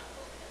Sean.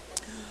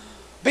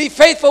 Be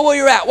faithful where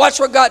you're at. Watch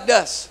what God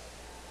does.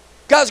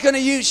 God's going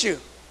to use you.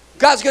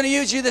 God's going to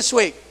use you this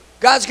week.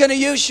 God's going to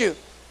use you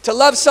to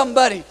love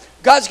somebody.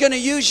 God's going to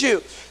use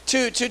you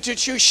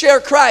to share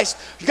Christ.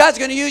 God's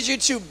going to use you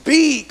to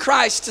be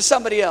Christ to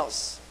somebody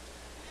else.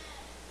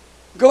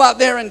 Go out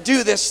there and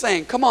do this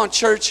thing. Come on,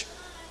 church.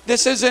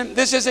 This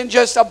isn't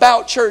just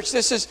about church.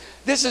 This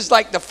is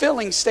like the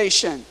filling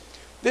station.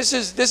 This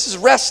is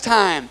rest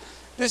time.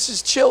 This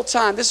is chill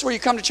time. This is where you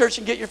come to church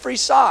and get your free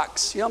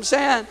socks. You know what I'm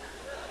saying?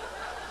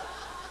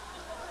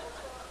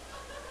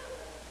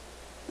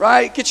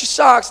 Right? Get your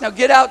socks. Now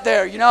get out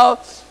there,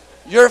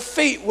 Your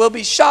feet will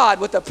be shod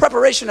with the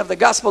preparation of the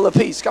gospel of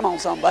peace. Come on,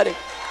 somebody.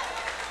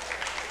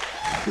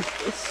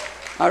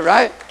 All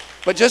right?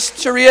 But just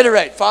to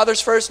reiterate, fathers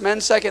first, men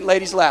second,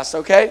 ladies last.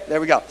 Okay? There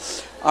we go.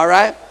 All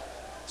right?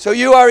 So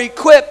you are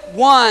equipped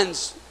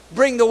ones,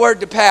 bring the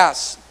word to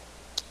pass.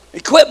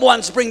 Equipped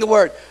ones bring the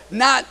word.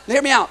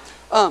 Hear me out.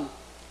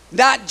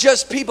 Not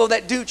just people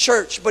that do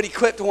church, but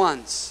equipped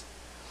ones.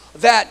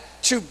 That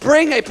to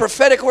bring a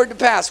prophetic word to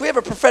pass. We have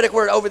a prophetic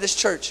word over this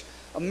church,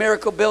 a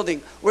miracle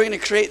building. We're going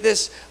to create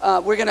this.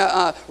 We're going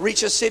to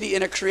reach a city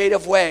in a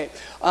creative way.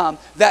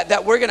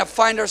 That we're going to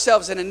find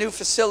ourselves in a new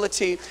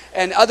facility,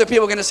 and other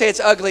people are going to say it's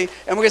ugly,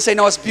 and we're going to say,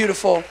 no, it's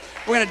beautiful.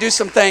 We're going to do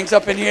some things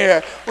up in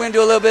here. We're going to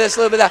do a little bit of this, a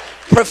little bit of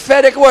that.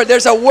 Prophetic word.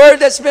 There's a word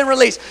that's been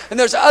released, and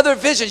there's other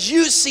visions.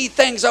 You see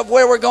things of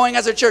where we're going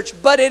as a church,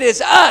 but it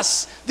is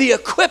us, the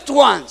equipped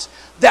ones,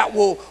 that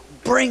will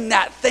bring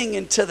that thing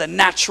into the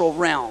natural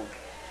realm.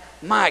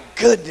 My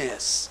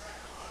goodness.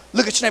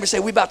 Look at your neighbor and say,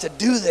 we about to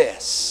do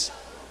this.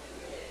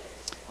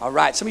 All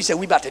right. Some of you say,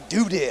 we about to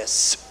do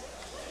this.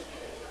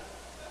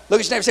 Look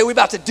at your neighbor and say, we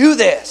about to do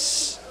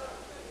this.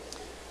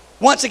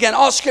 Once again,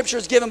 all scripture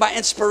is given by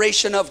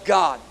inspiration of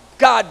God.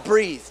 God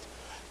breathed.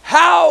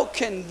 How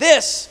can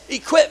this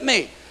equip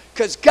me?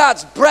 Because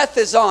God's breath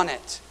is on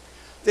it.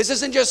 This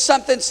isn't just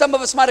something some of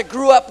us might have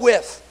grew up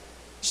with.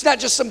 It's not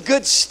just some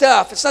good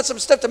stuff. It's not some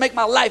stuff to make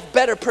my life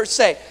better per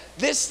se.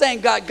 This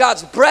thing got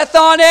God's breath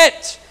on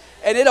it,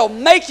 and it'll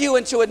make you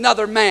into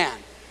another man.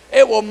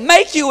 It will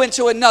make you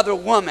into another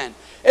woman.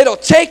 It'll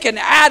take an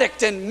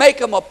addict and make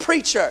him a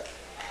preacher.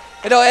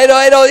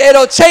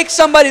 It'll take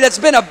somebody that's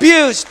been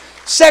abused,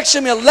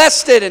 sexually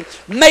molested, and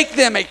make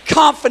them a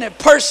confident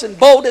person,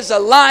 bold as a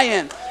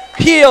lion,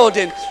 healed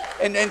and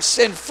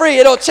free.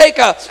 It'll take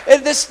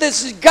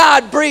this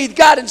God-breathed,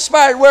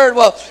 God-inspired word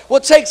will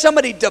take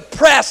somebody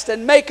depressed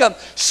and make them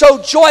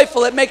so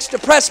joyful it makes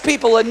depressed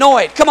people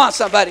annoyed. Come on,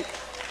 somebody.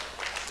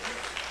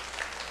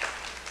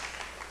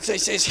 So he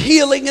says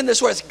healing in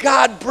this word. It's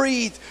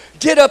God-breathed.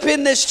 Get up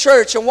in this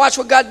church and watch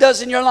what God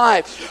does in your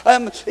life.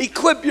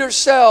 Equip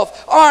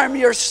yourself. Arm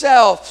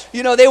yourself.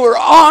 They were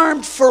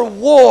armed for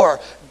war.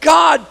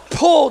 God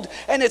pulled,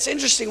 and it's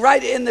interesting,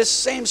 right in this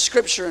same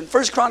scripture in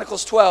 1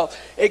 Chronicles 12,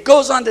 it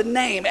goes on to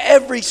name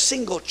every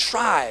single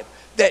tribe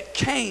that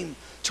came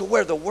to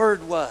where the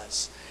word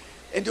was.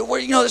 And to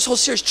where, this whole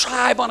series,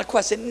 Tribe on a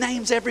Quest, it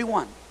names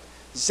everyone.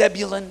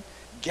 Zebulun,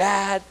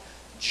 Gad,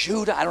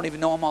 Judah. I don't even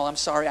know them all. I'm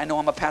sorry. I know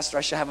I'm a pastor.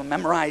 I should have them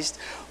memorized.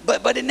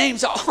 But it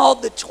names all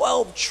the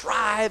 12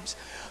 tribes.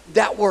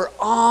 that were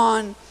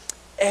on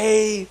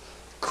a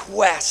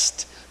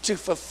quest to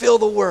fulfill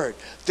the word.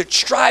 The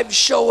tribes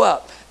show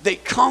up. They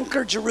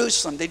conquer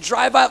Jerusalem. They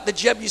drive out the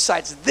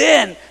Jebusites.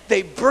 Then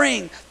they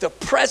bring the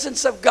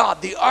presence of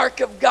God, the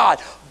ark of God,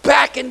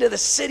 back into the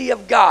city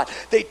of God.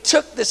 They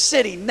took the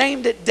city,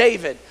 named it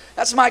David.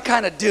 That's my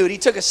kind of dude. He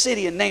took a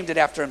city and named it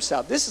after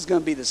himself. This is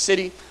going to be the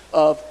city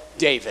of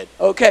David.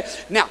 Okay,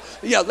 now,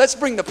 let's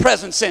bring the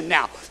presence in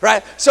now,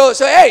 right? So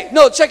hey,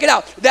 no, check it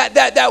out.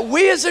 That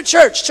we as a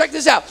church, check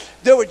this out.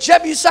 There were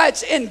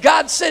Jebusites in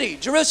God's city,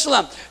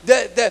 Jerusalem.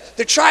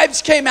 The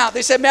tribes came out.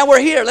 They said, man, we're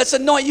here. Let's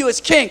anoint you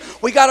as king.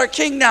 We got our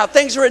king now.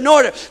 Things are in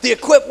order. The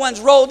equipped ones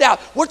rolled out.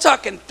 We're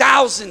talking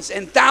thousands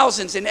and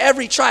thousands, and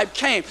every tribe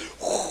came.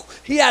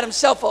 He had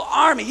himself an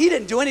army. He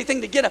didn't do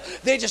anything to get them.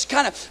 They just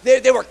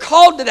they were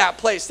called to that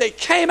place. They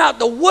came out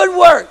the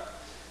woodwork,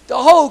 the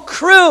whole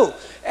crew.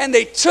 And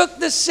they took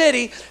the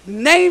city,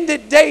 named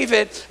it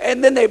David,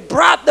 and then they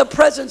brought the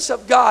presence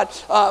of God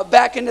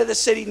back into the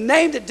city,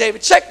 named it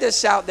David. Check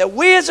this out, that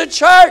we as a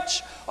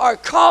church are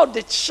called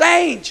to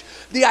change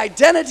the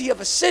identity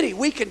of a city.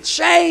 We can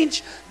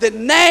change the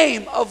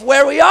name of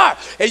where we are.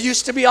 It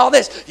used to be all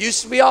this. It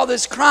used to be all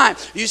this crime.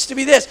 It used to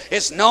be this.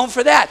 It's known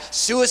for that.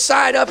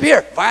 Suicide up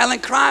here.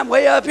 Violent crime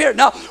way up here.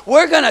 No,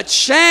 we're going to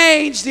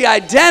change the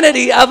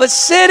identity of a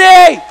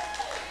city.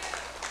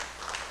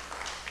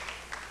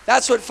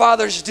 That's what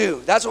fathers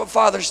do. That's what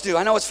fathers do.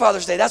 I know it's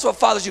Father's Day. That's what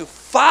fathers do.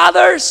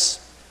 Fathers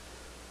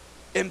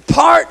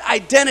impart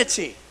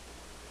identity.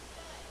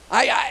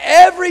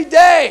 Every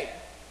day,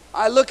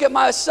 I look at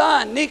my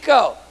son,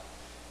 Nico,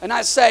 and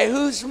I say,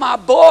 who's my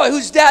boy?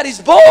 Who's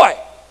daddy's boy?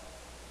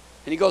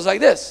 And he goes like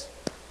this.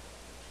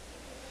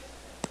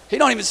 He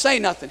don't even say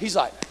nothing. He's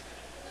like,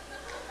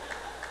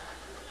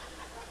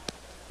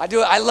 I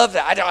do it. I love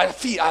that.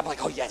 I'm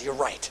like, oh yeah, you're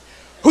right.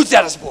 Who's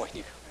daddy's boy?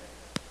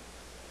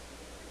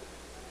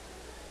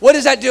 What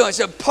is that doing?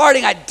 It's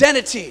imparting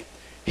identity.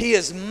 He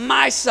is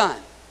my son.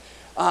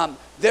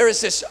 There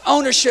is this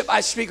ownership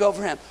I speak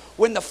over him.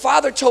 When the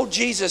Father told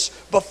Jesus,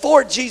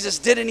 before Jesus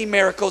did any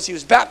miracles, he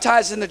was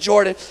baptized in the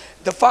Jordan,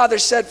 the Father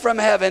said from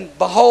heaven,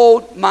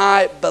 behold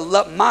my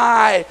beloved,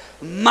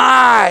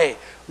 my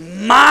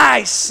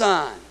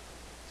son.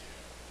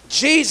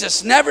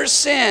 Jesus never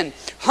sinned,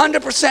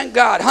 100%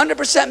 God,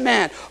 100%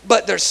 man,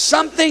 but there's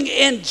something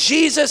in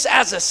Jesus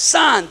as a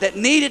son that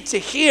needed to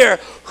hear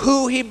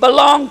who he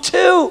belonged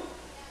to.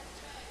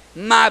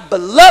 My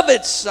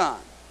beloved son,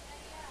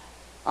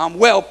 I'm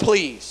well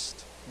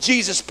pleased.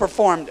 Jesus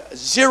performed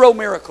 0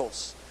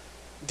 miracles,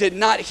 did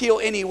not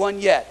heal anyone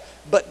yet,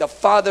 but the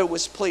Father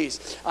was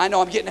pleased. I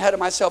know I'm getting ahead of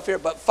myself here,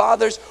 but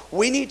fathers,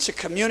 we need to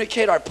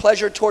communicate our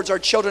pleasure towards our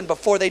children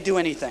before they do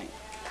anything.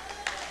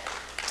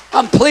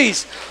 I'm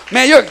pleased.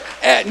 Man,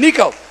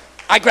 Nico,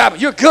 I grab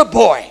him. You're a good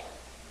boy.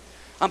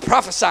 I'm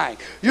prophesying.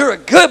 You're a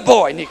good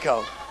boy,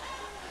 Nico.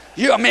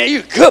 You're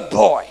a good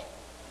boy.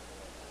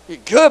 You're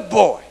a good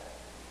boy.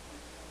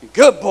 You're a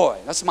good boy.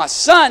 That's my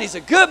son. He's a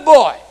good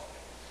boy.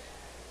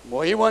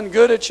 Boy, he wasn't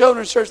good at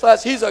children's church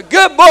last. He's a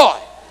good boy.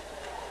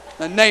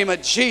 In the name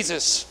of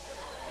Jesus.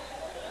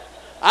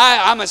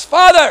 I'm his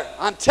father.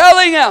 I'm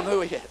telling him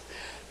who he is.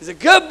 He's a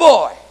good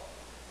boy.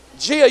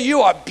 Gia,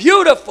 you are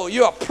beautiful.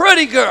 You're a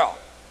pretty girl.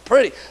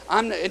 Pretty.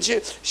 I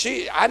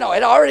know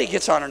it already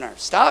gets on her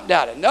nerves. Stop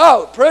doubting.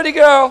 No, pretty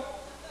girl.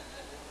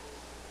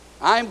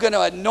 I'm going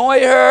to annoy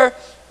her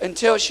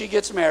until she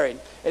gets married.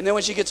 And then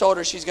when she gets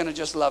older, she's going to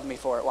just love me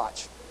for it.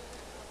 Watch.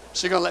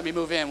 She's going to let me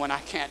move in when I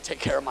can't take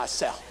care of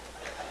myself.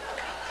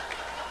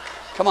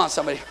 Come on,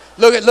 somebody.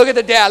 Look at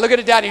the dad. Look at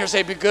the dad in here and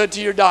say, be good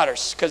to your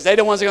daughters. Because they're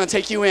the ones that are going to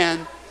take you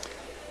in.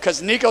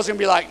 Because Nico's going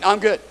to be like, no, I'm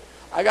good.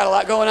 I got a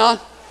lot going on.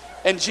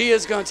 And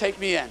Gia's going to take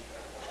me in.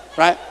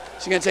 Right?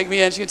 She's going to take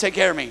me in. She's going to take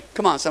care of me.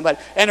 Come on, somebody.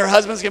 And her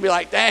husband's going to be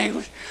like,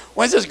 dang,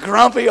 when's this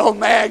grumpy old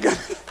man going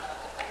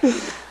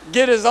to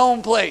get his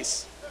own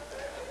place?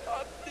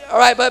 All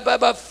right,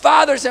 but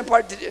fathers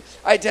impart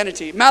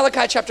identity.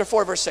 Malachi chapter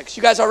 4, verse 6.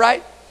 You guys all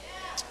right?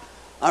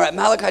 All right,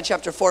 Malachi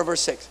chapter 4,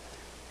 verse 6.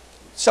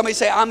 Somebody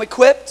say, I'm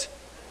equipped,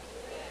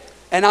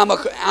 and I'm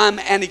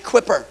an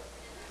equipper.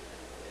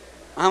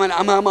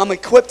 I'm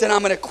equipped, and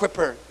I'm an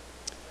equipper.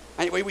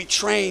 Anyway, we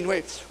train.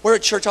 We're a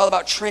church all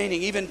about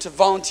training, even to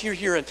volunteer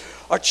here. And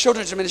our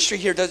children's ministry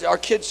here does, our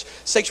kids,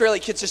 Sanctuary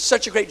Kids, does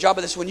such a great job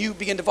of this. When you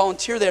begin to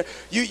volunteer there,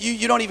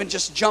 you don't even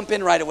just jump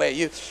in right away.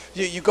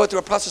 You go through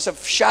a process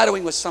of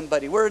shadowing with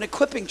somebody. We're an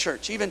equipping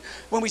church. Even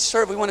when we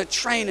serve, we want to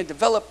train and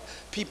develop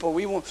people.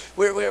 We want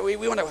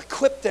to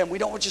equip them. We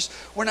don't just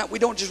want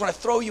to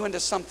throw you into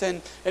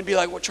something and be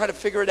like, we'll try to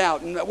figure it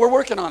out. And we're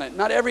working on it.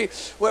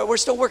 We're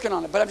still working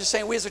on it. But I'm just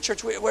saying, we as a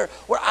church, we're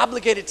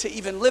obligated to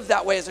even live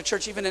that way as a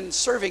church, even in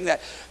serving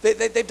that.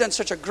 They've done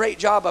such a great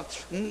job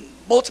of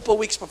multiple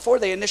weeks before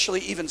they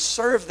initially even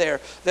serve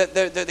there, that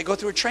they go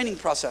through a training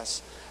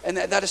process. And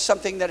that is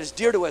something that is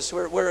dear to us.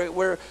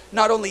 We're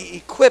not only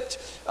equipped,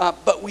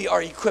 but we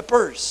are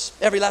equippers,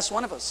 every last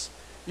one of us.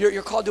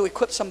 You're called to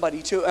equip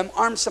somebody, to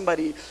arm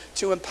somebody,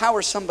 to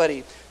empower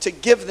somebody, to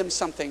give them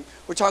something.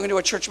 We're talking to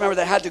a church member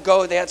that had to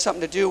go. They had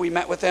something to do. We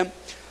met with them.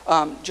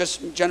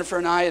 just Jennifer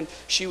and I, and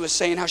she was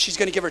saying how she's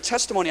going to give her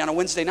testimony on a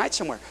Wednesday night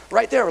somewhere.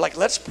 Right there, we're like,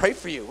 let's pray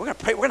for you. We're going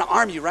to pray. We're going to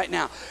arm you right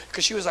now.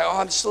 Because she was like, oh,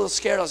 I'm just a little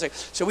scared. I was like,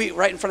 so we,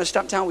 right in front of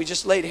Stumptown, we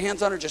just laid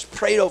hands on her, just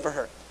prayed over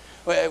her.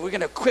 We're going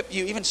to equip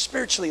you even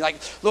spiritually. Like,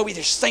 Lord, we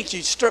just thank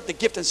you. Stir up the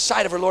gift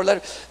inside of her, Lord.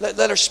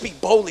 Let her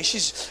speak boldly.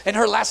 And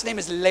her last name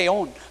is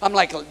Leon. I'm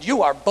like,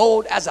 you are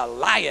bold as a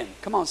lion.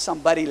 Come on,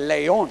 somebody,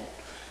 Leon.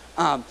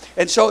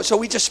 And so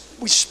we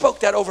spoke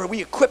that over her.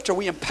 We equipped her.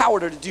 We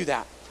empowered her to do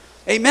that.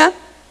 Amen?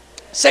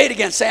 Say it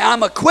again. Say,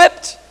 I'm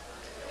equipped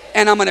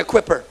and I'm an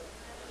equipper.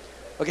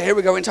 Okay, here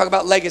we go. We're going to talk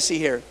about legacy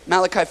here.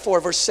 Malachi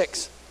 4, verse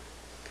 6.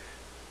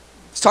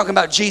 It's talking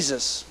about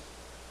Jesus.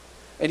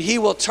 And he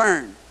will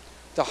turn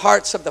the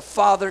hearts of the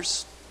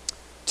fathers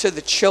to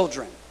the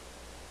children.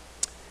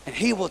 And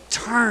he will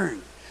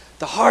turn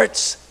the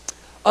hearts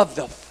of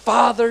the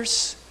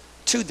fathers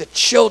to the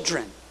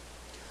children.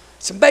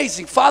 It's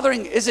amazing.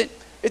 Fathering isn't,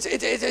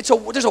 there's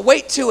a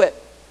weight to it,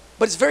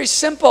 but it's very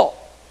simple.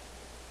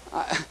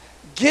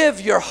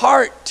 Give your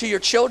heart to your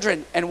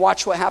children and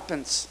watch what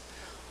happens.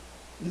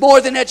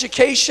 More than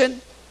education,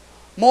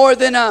 more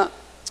than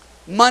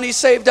money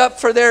saved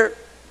up for their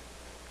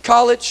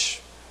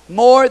college,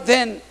 more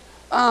than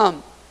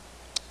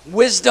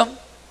wisdom,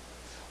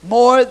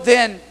 more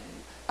than, and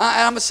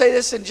I'm going to say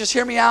this and just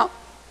hear me out,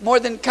 more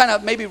than kind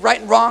of maybe right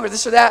and wrong or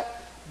this or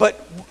that,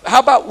 but how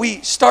about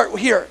we start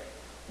here?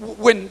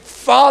 When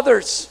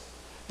fathers,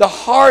 the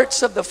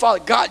hearts of the father,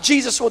 God,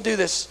 Jesus will do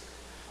this.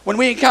 When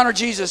we encounter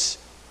Jesus,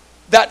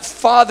 that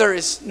father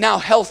is now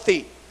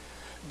healthy.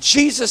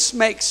 Jesus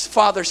makes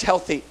fathers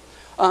healthy.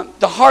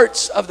 The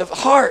hearts of the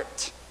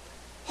heart.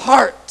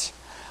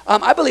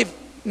 I believe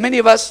many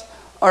of us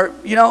are,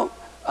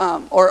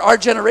 or our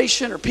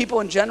generation or people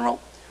in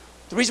general,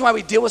 the reason why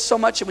we deal with so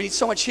much and we need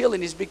so much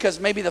healing is because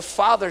maybe our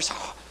father's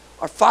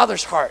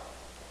heart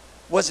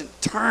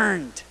wasn't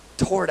turned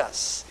toward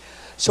us.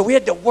 So we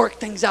had to work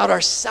things out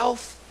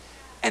ourselves.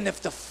 And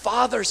if the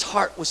father's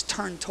heart was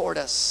turned toward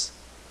us,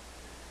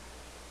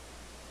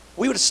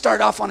 we would have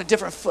started off on a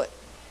different foot.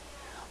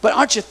 But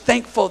aren't you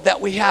thankful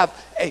that we have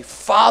a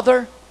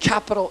father,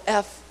 capital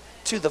F,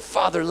 to the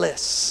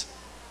fatherless?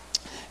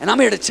 And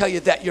I'm here to tell you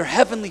that your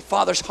heavenly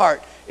Father's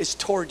heart is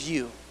toward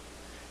you.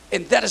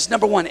 And that is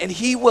number one. And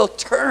he will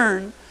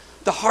turn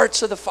the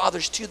hearts of the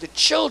fathers to the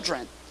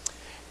children.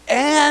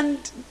 And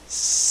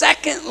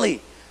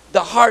secondly,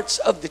 the hearts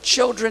of the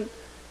children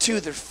to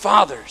their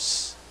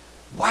fathers.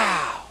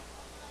 Wow.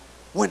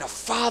 When a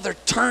father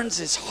turns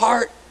his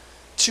heart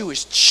to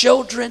his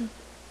children,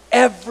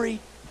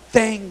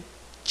 everything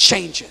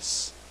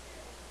changes.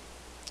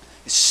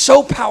 It's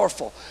so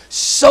powerful,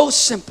 so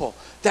simple,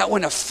 that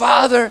when a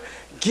father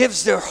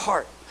gives their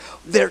heart,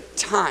 their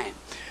time,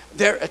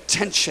 their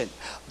attention,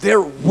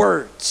 their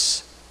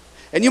words.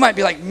 And you might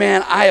be like,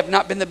 man, I have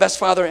not been the best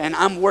father and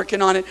I'm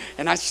working on it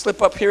and I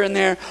slip up here and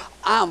there.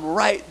 I'm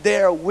right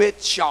there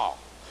with y'all.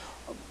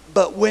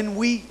 But when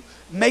we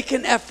make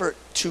an effort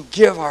to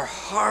give our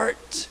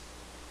heart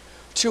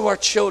to our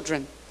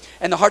children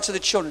and the hearts of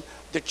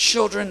the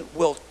children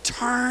will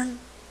turn.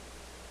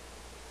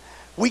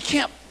 We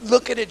can't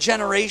look at a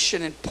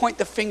generation and point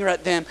the finger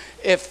at them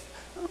if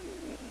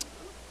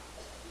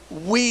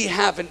we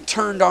haven't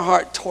turned our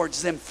heart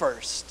towards them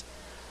first.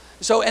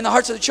 So, and the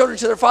hearts of the children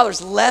to their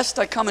fathers, lest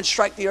I come and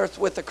strike the earth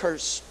with a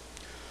curse.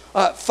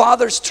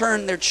 Fathers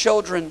turn their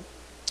children.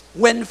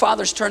 When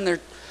fathers turn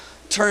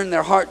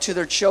their heart to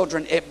their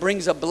children, it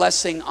brings a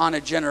blessing on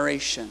a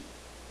generation.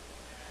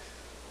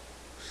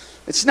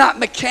 It's not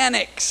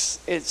mechanics,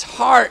 it's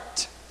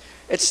heart.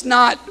 It's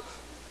not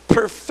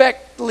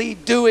perfectly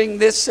doing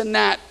this and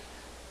that.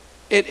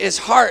 It is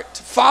heart.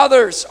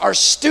 Fathers are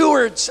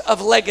stewards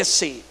of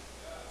legacy.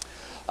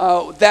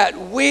 That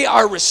we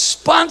are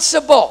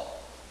responsible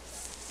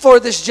for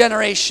this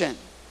generation.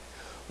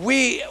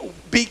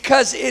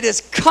 Because it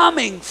is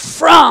coming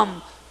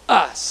from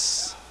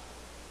us.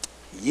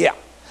 Yeah.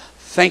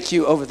 Thank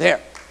you over there.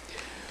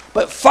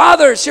 But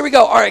fathers, here we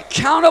go, are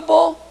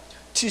accountable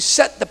to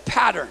set the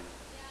pattern.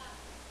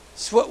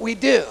 It's what we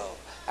do.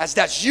 As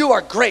that you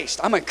are graced.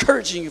 I'm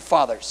encouraging you,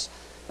 fathers,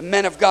 the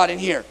men of God in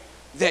here,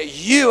 that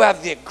you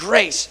have the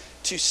grace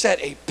to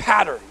set a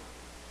pattern.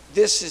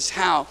 This is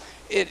how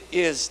it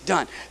is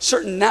done.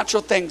 Certain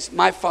natural things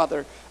my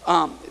father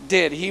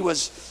did. He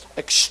was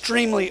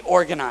extremely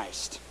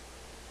organized.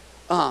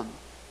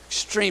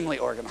 Extremely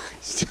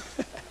organized.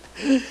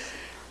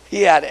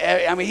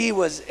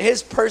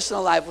 His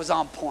personal life was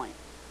on point.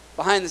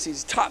 Behind the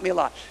scenes, taught me a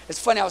lot. It's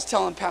funny, I was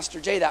telling Pastor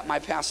Jay that, my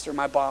pastor,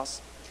 my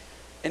boss.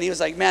 And he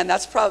was like, man,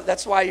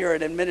 that's why you're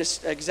an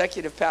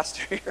executive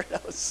pastor here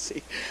at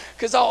OC.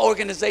 Because all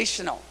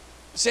organizational.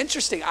 It's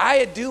interesting.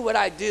 I do what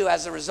I do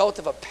as a result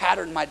of a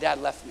pattern my dad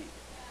left me.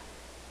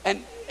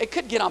 And it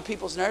could get on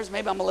people's nerves.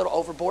 Maybe I'm a little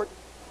overboard.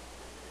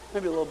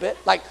 Maybe a little bit.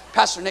 Like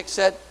Pastor Nick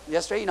said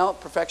yesterday,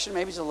 perfection,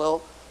 maybe he's a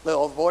little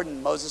overboard.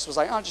 And Moses was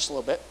like, oh, just a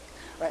little bit.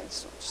 Right?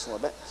 Just a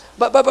little bit.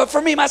 But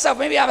for me, myself,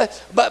 maybe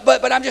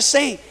but I'm just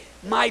saying,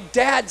 my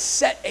dad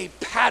set a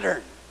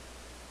pattern.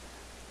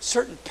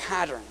 Certain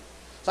pattern.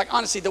 Like,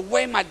 honestly, the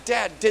way my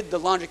dad did the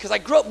laundry, because I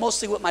grew up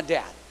mostly with my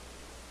dad.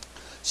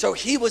 So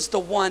he was the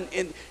one,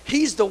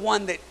 he's the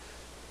one that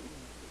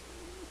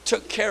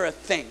took care of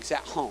things at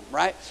home,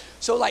 right?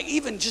 So like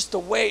even just the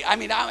way, I'm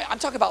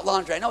talking about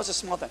laundry. I know it's a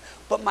small thing,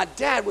 but my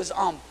dad was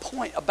on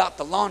point about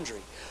the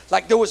laundry.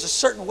 Like there was a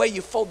certain way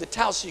you fold the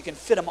towels so you can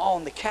fit them all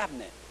in the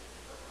cabinet.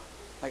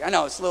 Like I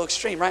know it's a little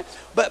extreme, right?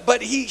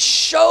 But he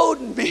showed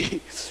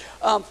me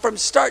from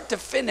start to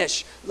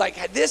finish,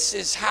 like this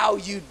is how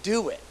you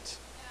do it.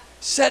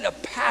 Set a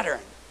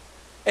pattern.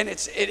 And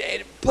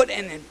it put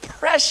an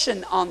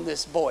impression on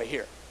this boy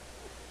here.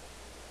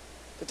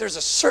 That there's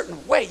a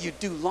certain way you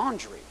do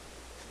laundry.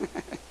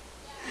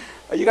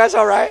 Are you guys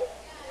all right?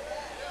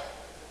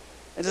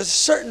 And there's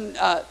certain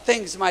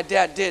things my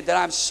dad did that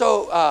I'm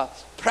so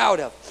proud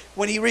of.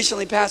 When he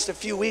recently passed a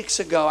few weeks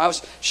ago, I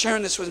was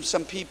sharing this with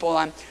some people.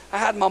 I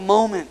had my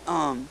moment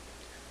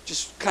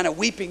just kind of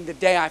weeping the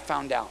day I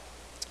found out.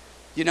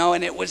 You know,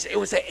 and it was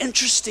an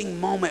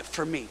interesting moment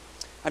for me.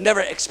 I've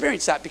never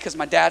experienced that because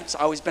my dad's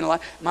always been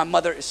alive. My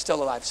mother is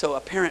still alive. So a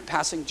parent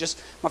passing,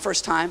 just my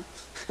first time.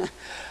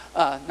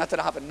 Not that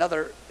I have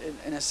another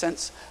in a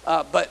sense,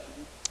 but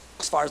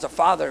as far as a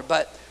father.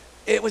 But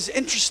it was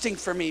interesting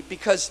for me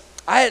because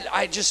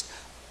I just,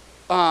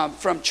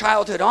 from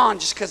childhood on,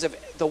 just because of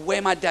the way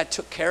my dad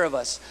took care of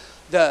us,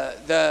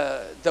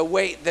 the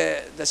way,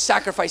 the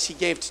sacrifice he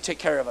gave to take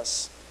care of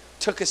us,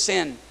 took us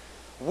in,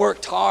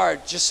 worked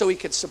hard just so he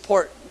could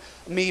support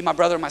me, my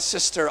brother, my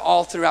sister,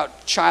 all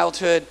throughout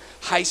childhood,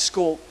 high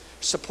school,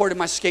 supported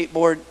my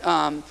skateboard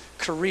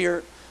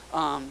career,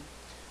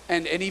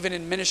 and even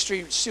in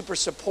ministry, super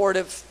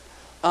supportive.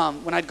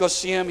 When I'd go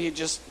see him, he'd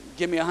just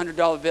give me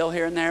 $100 bill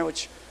here and there,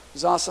 which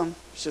was awesome.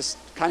 It's just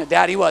kind of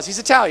dad he was. He's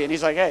Italian.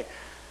 He's like, hey,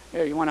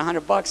 here, you want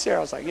 $100 here? I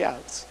was like, yeah,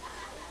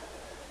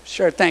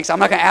 sure, thanks. I'm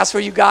not going to ask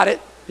where you got it.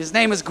 His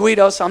name is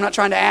Guido, so I'm not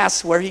trying to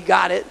ask where he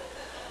got it.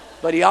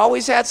 But he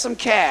always had some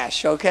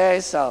cash, okay?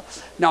 So,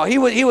 no, he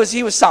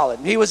was solid.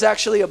 He was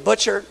actually a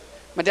butcher.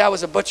 My dad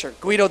was a butcher,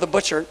 Guido the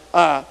butcher.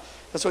 That's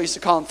what we used to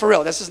call him, for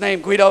real. That's his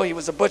name, Guido. He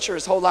was a butcher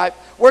his whole life.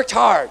 Worked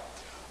hard.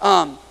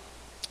 And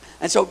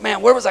so,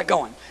 man, where was I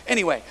going?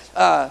 Anyway,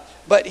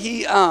 but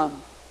he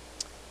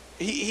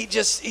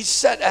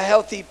set a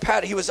healthy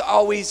pattern. He was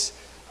always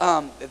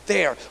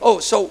there. Oh,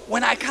 so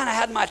when I kind of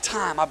had my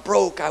time, I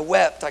broke, I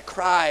wept, I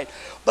cried.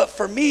 But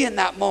for me in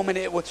that moment,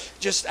 it was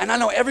just, and I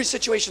know every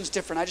situation is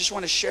different. I just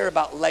want to share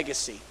about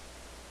legacy.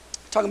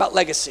 Talking about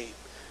legacy.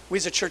 We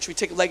as a church, we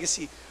take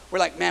legacy. We're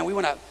like, man, we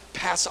want to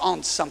pass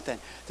on something.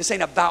 This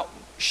ain't about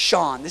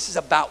Sean. This is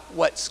about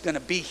what's going to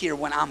be here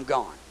when I'm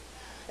gone.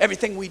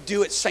 Everything we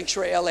do at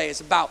Sanctuary LA is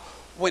about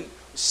when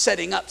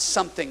setting up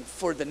something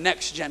for the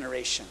next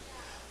generation.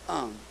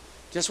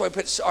 Just why we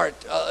put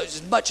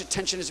as much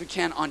attention as we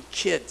can on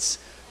kids,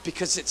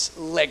 because it's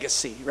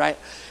legacy, right?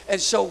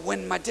 And so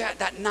when my dad,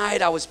 that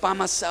night I was by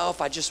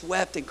myself, I just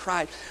wept and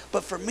cried.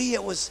 But for me,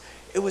 it was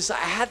I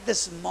had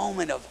this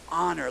moment of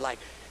honor, like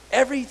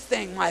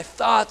everything, my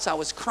thoughts, I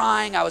was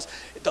crying,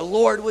 the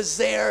Lord was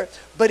there,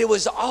 but it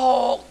was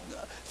all,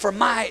 for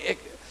my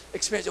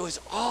experience, it was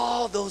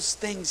all those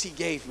things he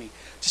gave me.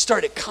 Just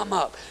started to come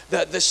up.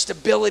 The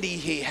stability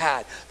he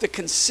had, the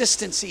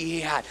consistency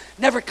he had.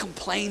 Never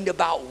complained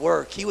about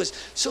work. He was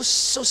so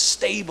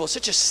stable,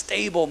 such a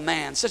stable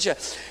man.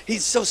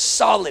 He's so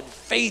solid,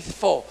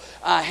 faithful,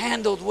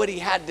 handled what he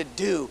had to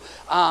do.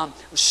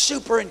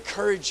 Super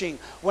encouraging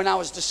when I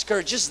was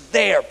discouraged. Just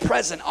there,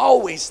 present,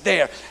 always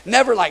there.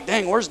 Never like,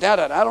 dang, where's dad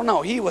at? I don't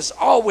know. He was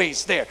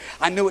always there.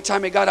 I knew what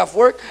time he got off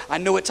work. I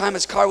knew what time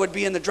his car would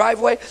be in the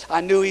driveway.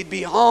 I knew he'd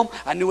be home.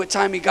 I knew what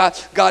time he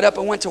got up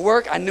and went to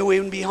work. I knew he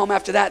would be home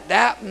after that.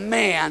 That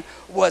man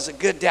was a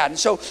good dad. And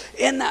so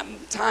in that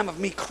time of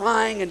me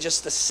crying and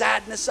just the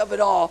sadness of it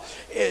all,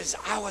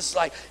 I was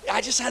like,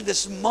 I just had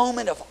this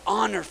moment of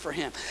honor for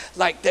him.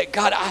 Like that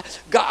God,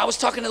 I was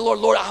talking to the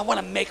Lord, I want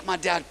to make my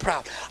dad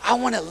proud. I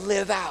want to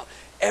live out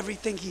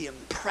everything he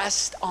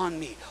impressed on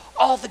me.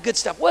 All the good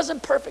stuff.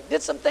 Wasn't perfect.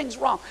 Did some things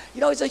wrong. You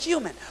know, he's a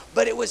human.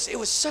 But it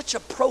was such a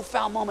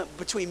profound moment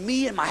between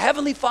me and my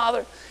Heavenly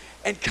Father,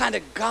 and kind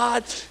of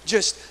God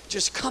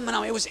just coming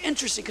on. It was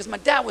interesting because my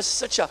dad was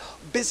such a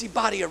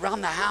busybody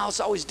around the house,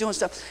 always doing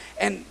stuff.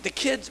 And the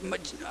kids,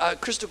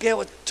 Crystal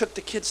Gale took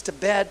the kids to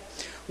bed,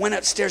 went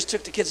upstairs,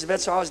 took the kids to bed,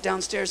 so I was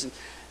downstairs.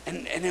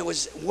 And it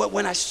was,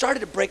 when I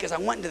started to break, as I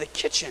went into the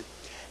kitchen,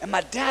 and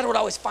my dad would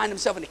always find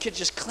himself in the kitchen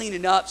just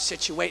cleaning up,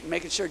 situating,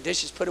 making sure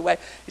dishes put away.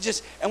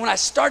 And when I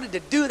started to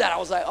do that, I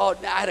was like, oh,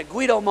 I had a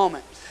Guido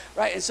moment.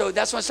 Right, and so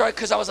that's when I started,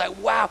 because I was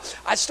like, wow,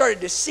 I started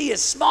to see,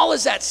 as small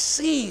as that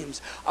seems,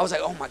 I was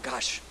like, oh my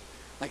gosh,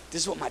 like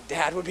this is what my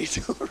dad would be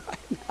doing right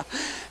now.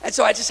 And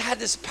so I just had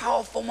this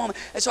powerful moment.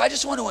 And so I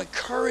just want to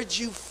encourage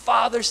you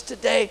fathers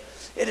today,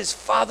 it is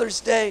Father's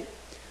Day,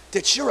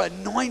 that you're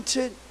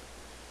anointed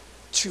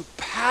to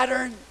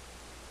pattern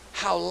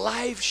how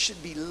life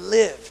should be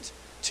lived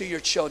to your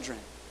children.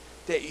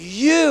 That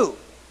you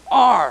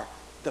are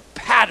the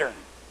pattern.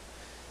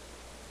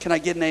 Can I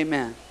get an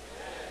amen?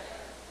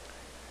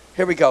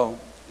 Here we go.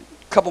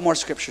 A couple more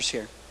scriptures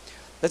here.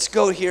 Let's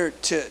go here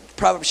to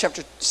Proverbs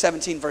chapter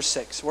 17, verse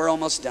 6. We're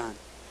almost done.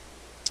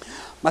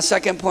 My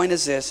second point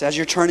is this. As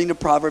you're turning to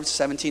Proverbs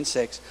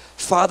 17:6,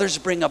 fathers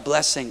bring a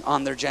blessing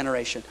on their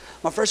generation.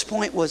 My first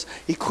point was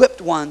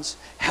equipped ones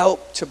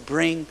help to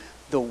bring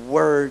the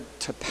word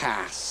to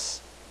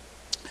pass.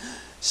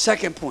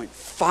 Second point,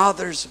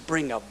 fathers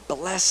bring a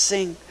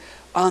blessing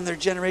on their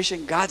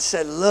generation. God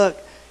said, look,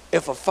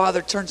 if a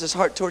father turns his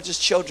heart towards his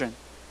children,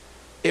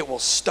 it will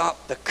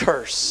stop the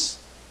curse.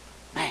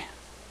 Man,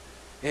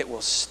 it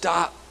will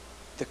stop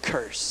the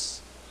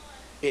curse.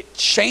 It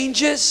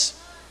changes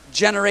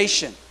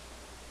generation.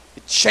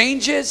 It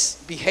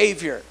changes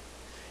behavior.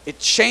 It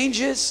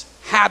changes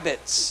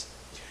habits.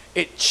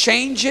 It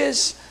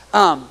changes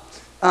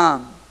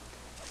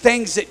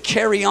things that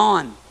carry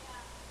on.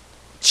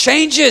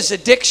 Changes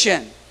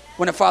addiction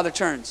when a father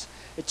turns.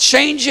 It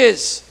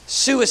changes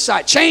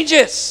suicide.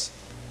 Changes.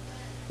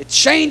 It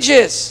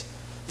changes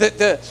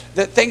the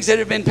things that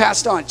have been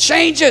passed on.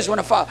 Changes when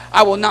a father.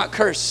 I will not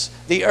curse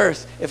the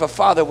earth if a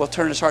father will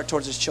turn his heart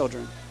towards his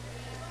children.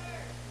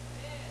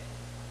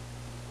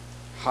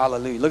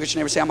 Hallelujah. Look at your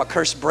neighbor and say, I'm a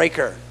curse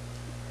breaker.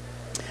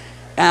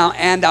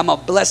 And I'm a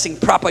blessing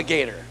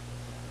propagator.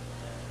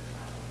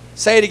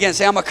 Say it again.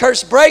 Say, I'm a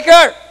curse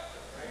breaker.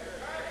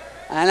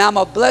 And I'm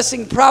a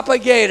blessing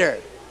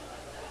propagator.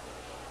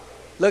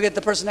 Look at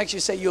the person next to you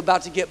and say, you're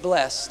about to get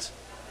blessed.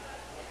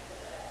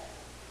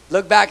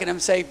 Look back at him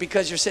and say,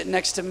 because you're sitting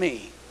next to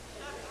me.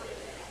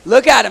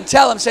 Look at him.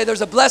 Tell him. Say,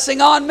 there's a blessing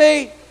on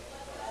me.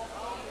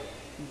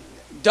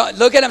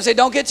 Look at him and say,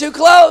 don't get too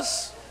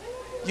close.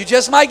 You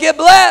just might get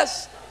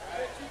blessed.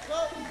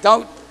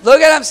 Don't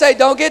look at him and say,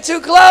 don't get too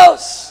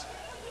close.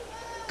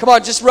 Come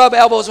on, just rub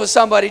elbows with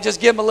somebody.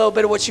 Just give them a little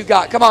bit of what you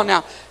got. Come on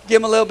now.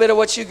 Give them a little bit of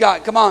what you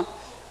got. Come on.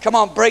 Come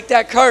on, break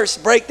that curse.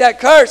 Break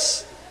that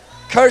curse.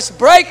 Curse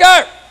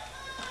breaker.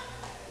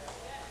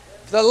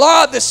 The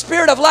law of the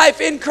Spirit of life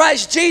in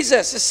Christ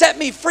Jesus has set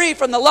me free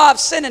from the law of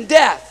sin and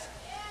death.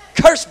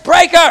 Curse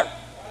breaker.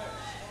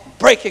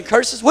 Breaking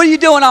curses. What are you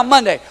doing on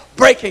Monday?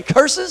 Breaking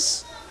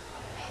curses.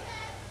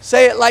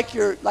 Say it like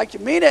you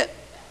mean it.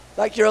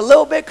 Like you're a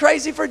little bit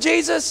crazy for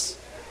Jesus.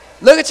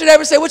 Look at your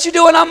neighbor and say, what you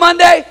doing on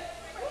Monday?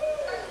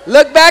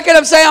 Look back at him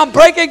and say, I'm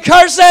breaking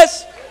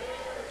curses.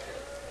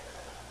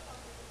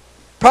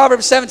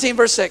 Proverbs 17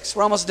 verse 6.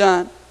 We're almost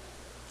done.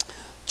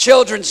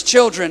 Children's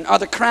children are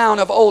the crown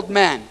of old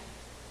men.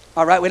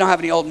 All right, we don't have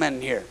any old men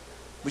in here.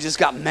 We just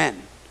got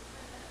men.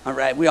 All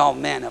right, we all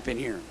men up in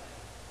here.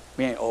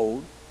 We ain't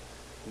old.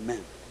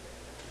 Men.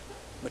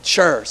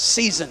 Mature,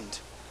 seasoned.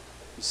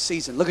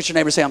 Seasoned. Look at your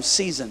neighbor and say, I'm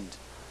seasoned.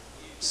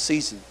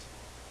 Seasoned.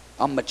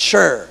 I'm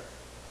mature.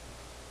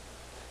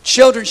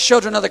 Children's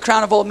children are the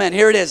crown of old men.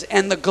 Here it is.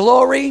 And the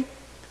glory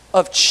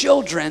of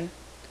children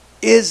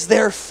is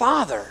their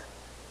father.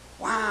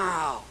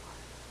 Wow.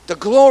 The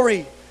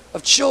glory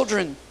of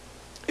children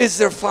is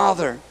their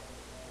father.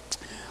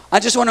 I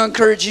just want to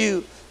encourage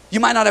you. You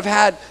might not have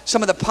had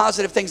some of the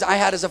positive things I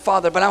had as a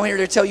father, but I'm here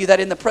to tell you that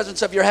in the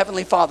presence of your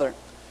heavenly Father,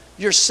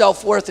 your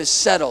self-worth is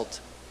settled.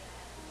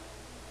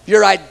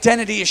 Your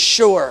identity is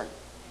sure.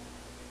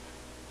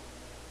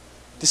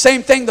 The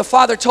same thing the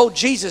Father told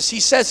Jesus. He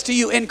says to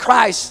you in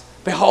Christ,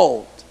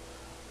 behold.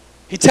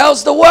 He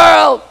tells the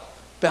world,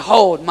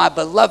 behold my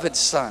beloved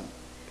son.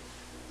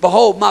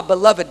 Behold my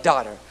beloved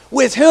daughter,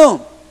 with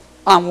whom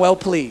I'm well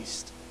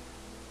pleased.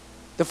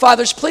 The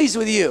Father's pleased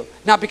with you,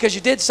 not because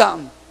you did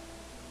something.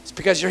 It's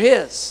because you're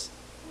His.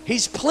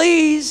 He's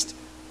pleased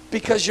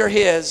because you're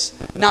His,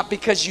 not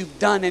because you've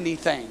done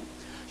anything.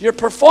 Your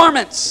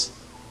performance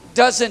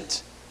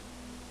doesn't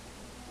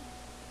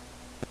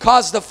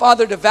cause the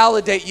Father to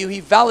validate you.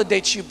 He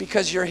validates you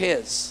because you're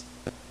His.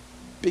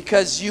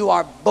 Because you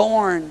are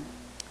born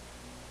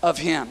of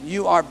Him.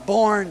 You are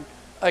born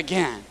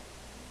again.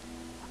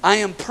 I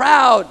am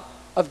proud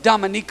of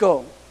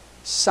Domenico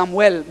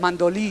Samuel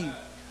Mandoli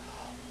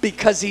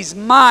because he's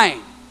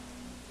mine.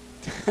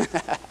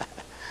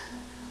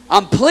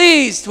 I'm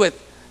pleased with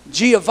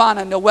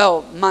Giovanna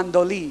Noel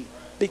Mandoli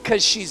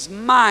because she's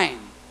mine.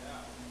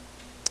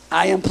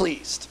 I am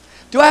pleased.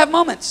 Do I have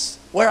moments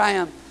where I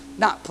am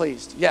not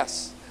pleased?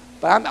 Yes.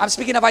 But I'm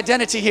speaking of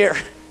identity here.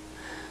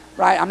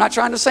 Right? I'm not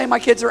trying to say my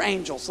kids are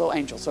angels. Little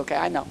angels. Okay,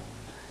 I know.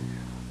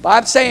 But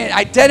I'm saying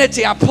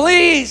identity. I'm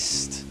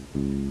pleased.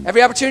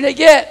 Every opportunity I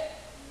get.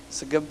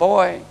 It's a good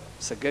boy.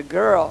 It's a good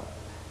girl.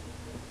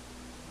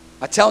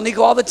 I tell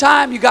Nico all the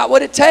time, you got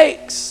what it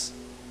takes.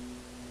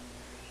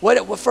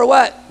 For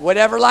what?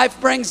 Whatever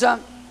life brings him.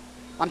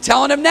 I'm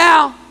telling him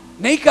now,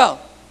 Nico,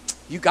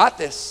 you got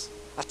this.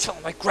 I tell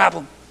him, I grab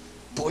him.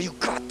 Boy, you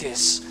got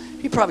this.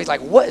 He probably is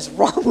like, what is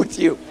wrong with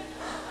you?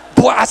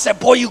 Boy, I said,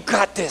 boy, you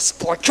got this.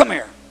 Boy, come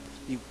here.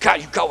 You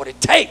got what it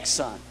takes,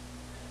 son.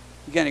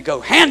 You're going to go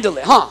handle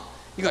it, huh?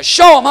 You're going to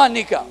show him, huh,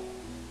 Nico?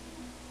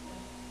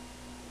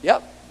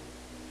 Yep.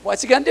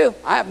 What's he going to do?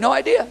 I have no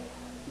idea.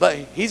 But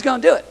he's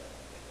going to do it.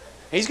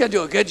 He's going to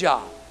do a good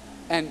job.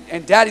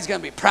 And Daddy's going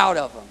to be proud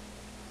of him.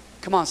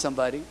 Come on,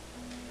 somebody.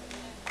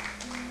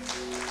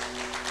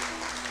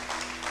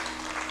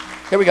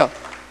 Here we go.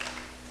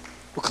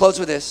 We'll close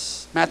with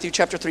this. Matthew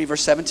chapter 3,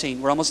 verse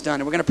 17. We're almost done,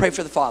 and we're going to pray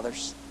for the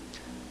fathers.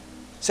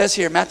 It says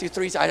here, Matthew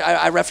 3,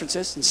 I reference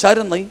this. And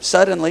suddenly,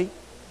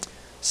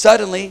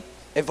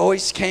 a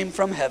voice came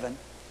from heaven.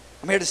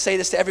 I'm here to say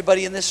this to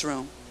everybody in this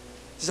room.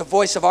 This is a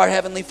voice of our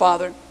Heavenly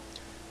Father.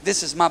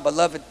 This is my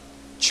beloved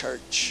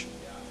church,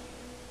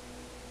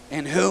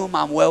 in whom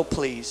I'm well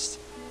pleased.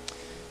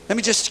 Let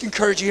me just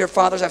encourage you here,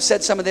 fathers. I've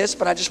said some of this,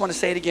 but I just want to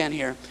say it again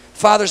here.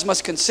 Fathers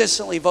must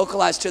consistently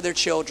vocalize to their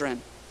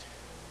children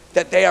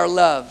that they are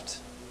loved.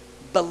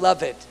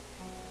 Beloved.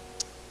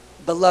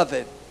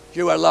 Beloved,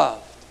 you are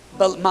loved.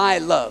 My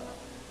love.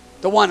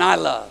 The one I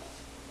love.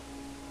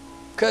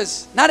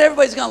 Because not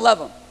everybody's going to love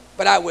them,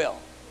 but I will.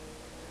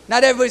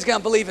 Not everybody's going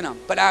to believe in them,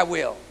 but I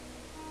will.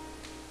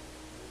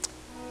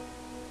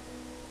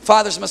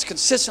 Fathers must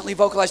consistently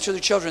vocalize to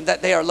their children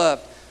that they are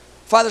loved.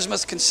 Fathers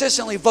must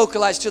consistently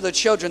vocalize to their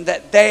children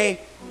that they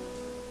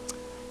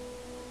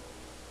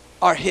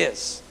are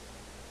His.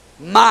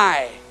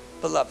 My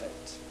beloved.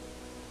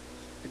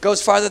 It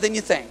goes farther than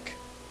you think.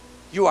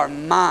 You are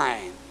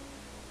mine.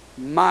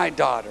 My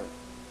daughter.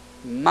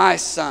 My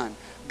son.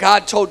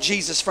 God told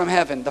Jesus from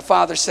heaven, the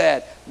Father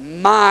said,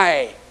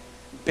 my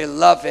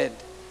beloved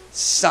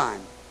son.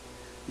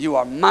 You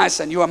are my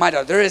son. You are my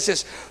daughter. There is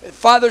this.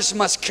 Fathers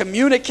must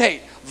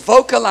communicate,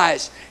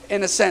 vocalize,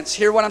 in a sense.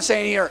 Hear what I'm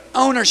saying here.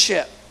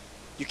 Ownership.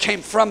 You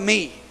came from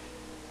me.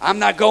 I'm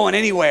not going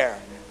anywhere.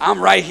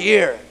 I'm right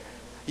here.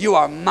 You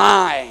are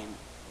mine.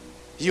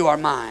 You are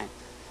mine.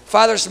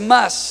 Fathers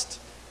must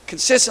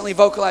consistently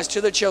vocalize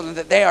to their children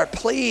that they are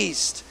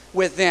pleased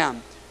with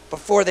them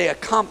before they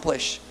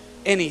accomplish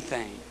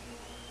anything.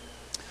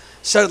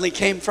 Suddenly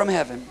came from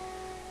heaven,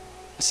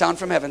 a sound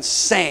from heaven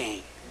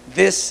saying,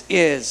 this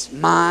is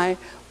my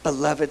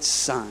beloved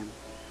son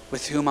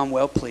with whom I'm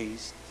well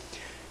pleased.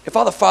 If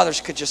all the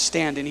fathers could just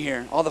stand in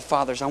here, all the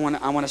fathers, I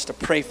want us to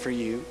pray for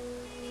you.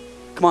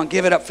 Come on,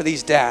 give it up for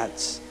these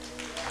dads.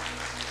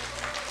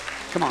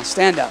 Come on,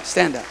 stand up,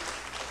 stand up.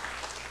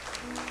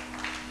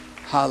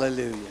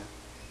 Hallelujah.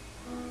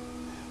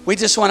 We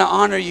just want to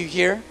honor you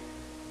here.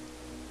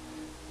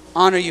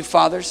 Honor you,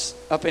 fathers,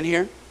 up in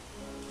here.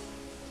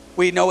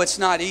 We know it's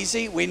not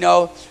easy. We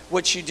know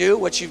what you do,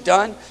 what you've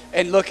done.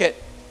 And look at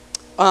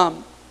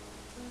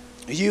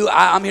you.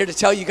 I'm here to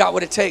tell you got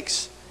what it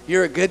takes.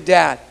 You're a good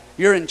dad.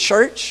 You're in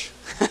church.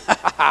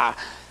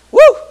 Woo!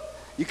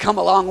 You come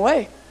a long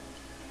way.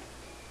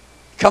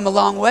 Come a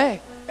long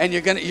way. And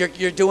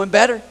you're doing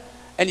better.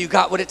 And you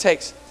got what it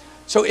takes.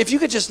 So if you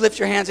could just lift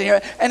your hands in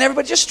here. And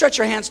everybody just stretch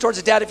your hands towards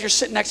the dad. If you're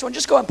sitting next to one,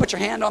 just go ahead and put your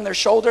hand on their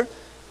shoulder.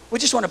 We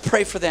just want to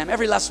pray for them.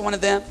 Every last one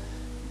of them.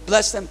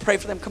 Bless them. Pray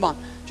for them. Come on.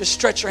 Just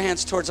stretch your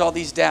hands towards all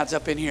these dads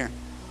up in here.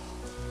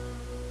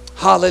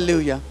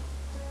 Hallelujah.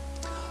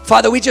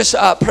 Father, we just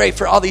pray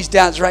for all these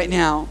dads right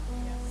now.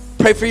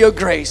 Pray for your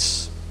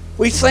grace.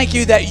 We thank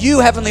you that you,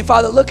 Heavenly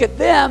Father, look at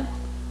them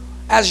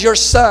as your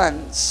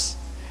sons.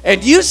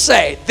 And you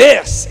say,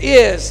 this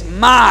is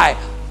my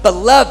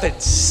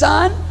beloved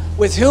son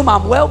with whom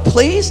I'm well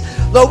pleased.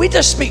 Lord, we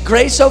just speak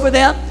grace over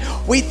them.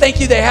 We thank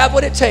you they have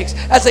what it takes.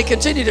 As they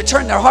continue to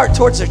turn their heart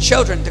towards their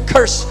children, the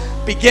curse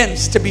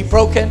begins to be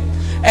broken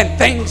and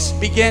things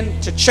begin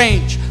to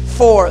change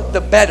for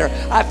the better.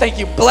 I thank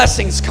you,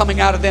 blessings coming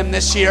out of them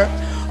this year.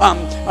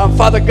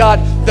 Father God,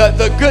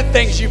 the good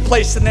things you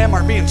placed in them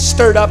are being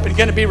stirred up and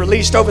going to be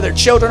released over their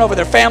children, over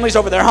their families,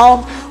 over their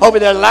home, over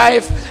their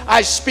life.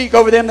 I speak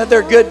over them that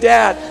they're good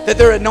dad, that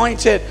they're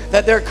anointed,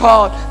 that they're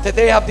called, that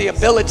they have the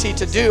ability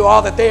to do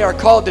all that they are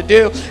called to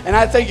do. And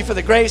I thank you for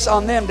the grace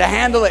on them to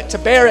handle it, to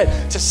bear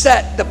it, to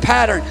set the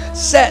pattern,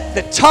 set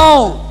the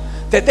tone,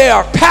 that they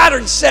are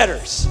pattern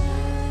setters,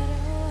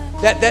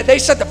 that they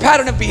set the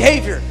pattern of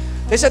behavior.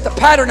 They set the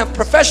pattern of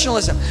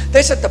professionalism.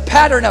 They set the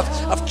pattern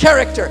of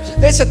character.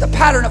 They set the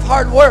pattern of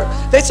hard work.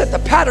 They set the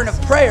pattern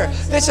of prayer.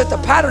 They set the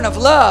pattern of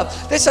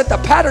love. They set the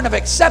pattern of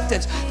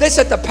acceptance. They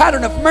set the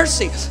pattern of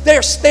mercy.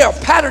 They are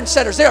pattern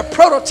setters. They are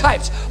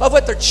prototypes of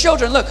what their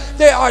children look.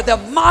 They are the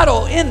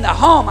model in the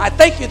home. I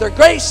thank you, their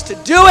grace to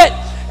do it,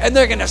 and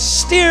they're going to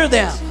steer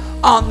them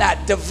on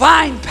that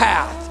divine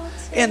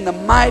path in the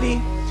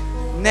mighty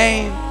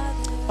name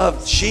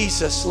of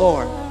Jesus,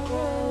 Lord.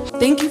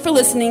 Thank you for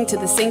listening to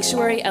the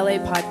Sanctuary LA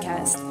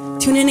podcast.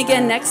 Tune in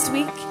again next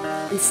week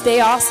and stay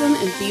awesome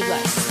and be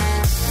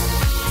blessed.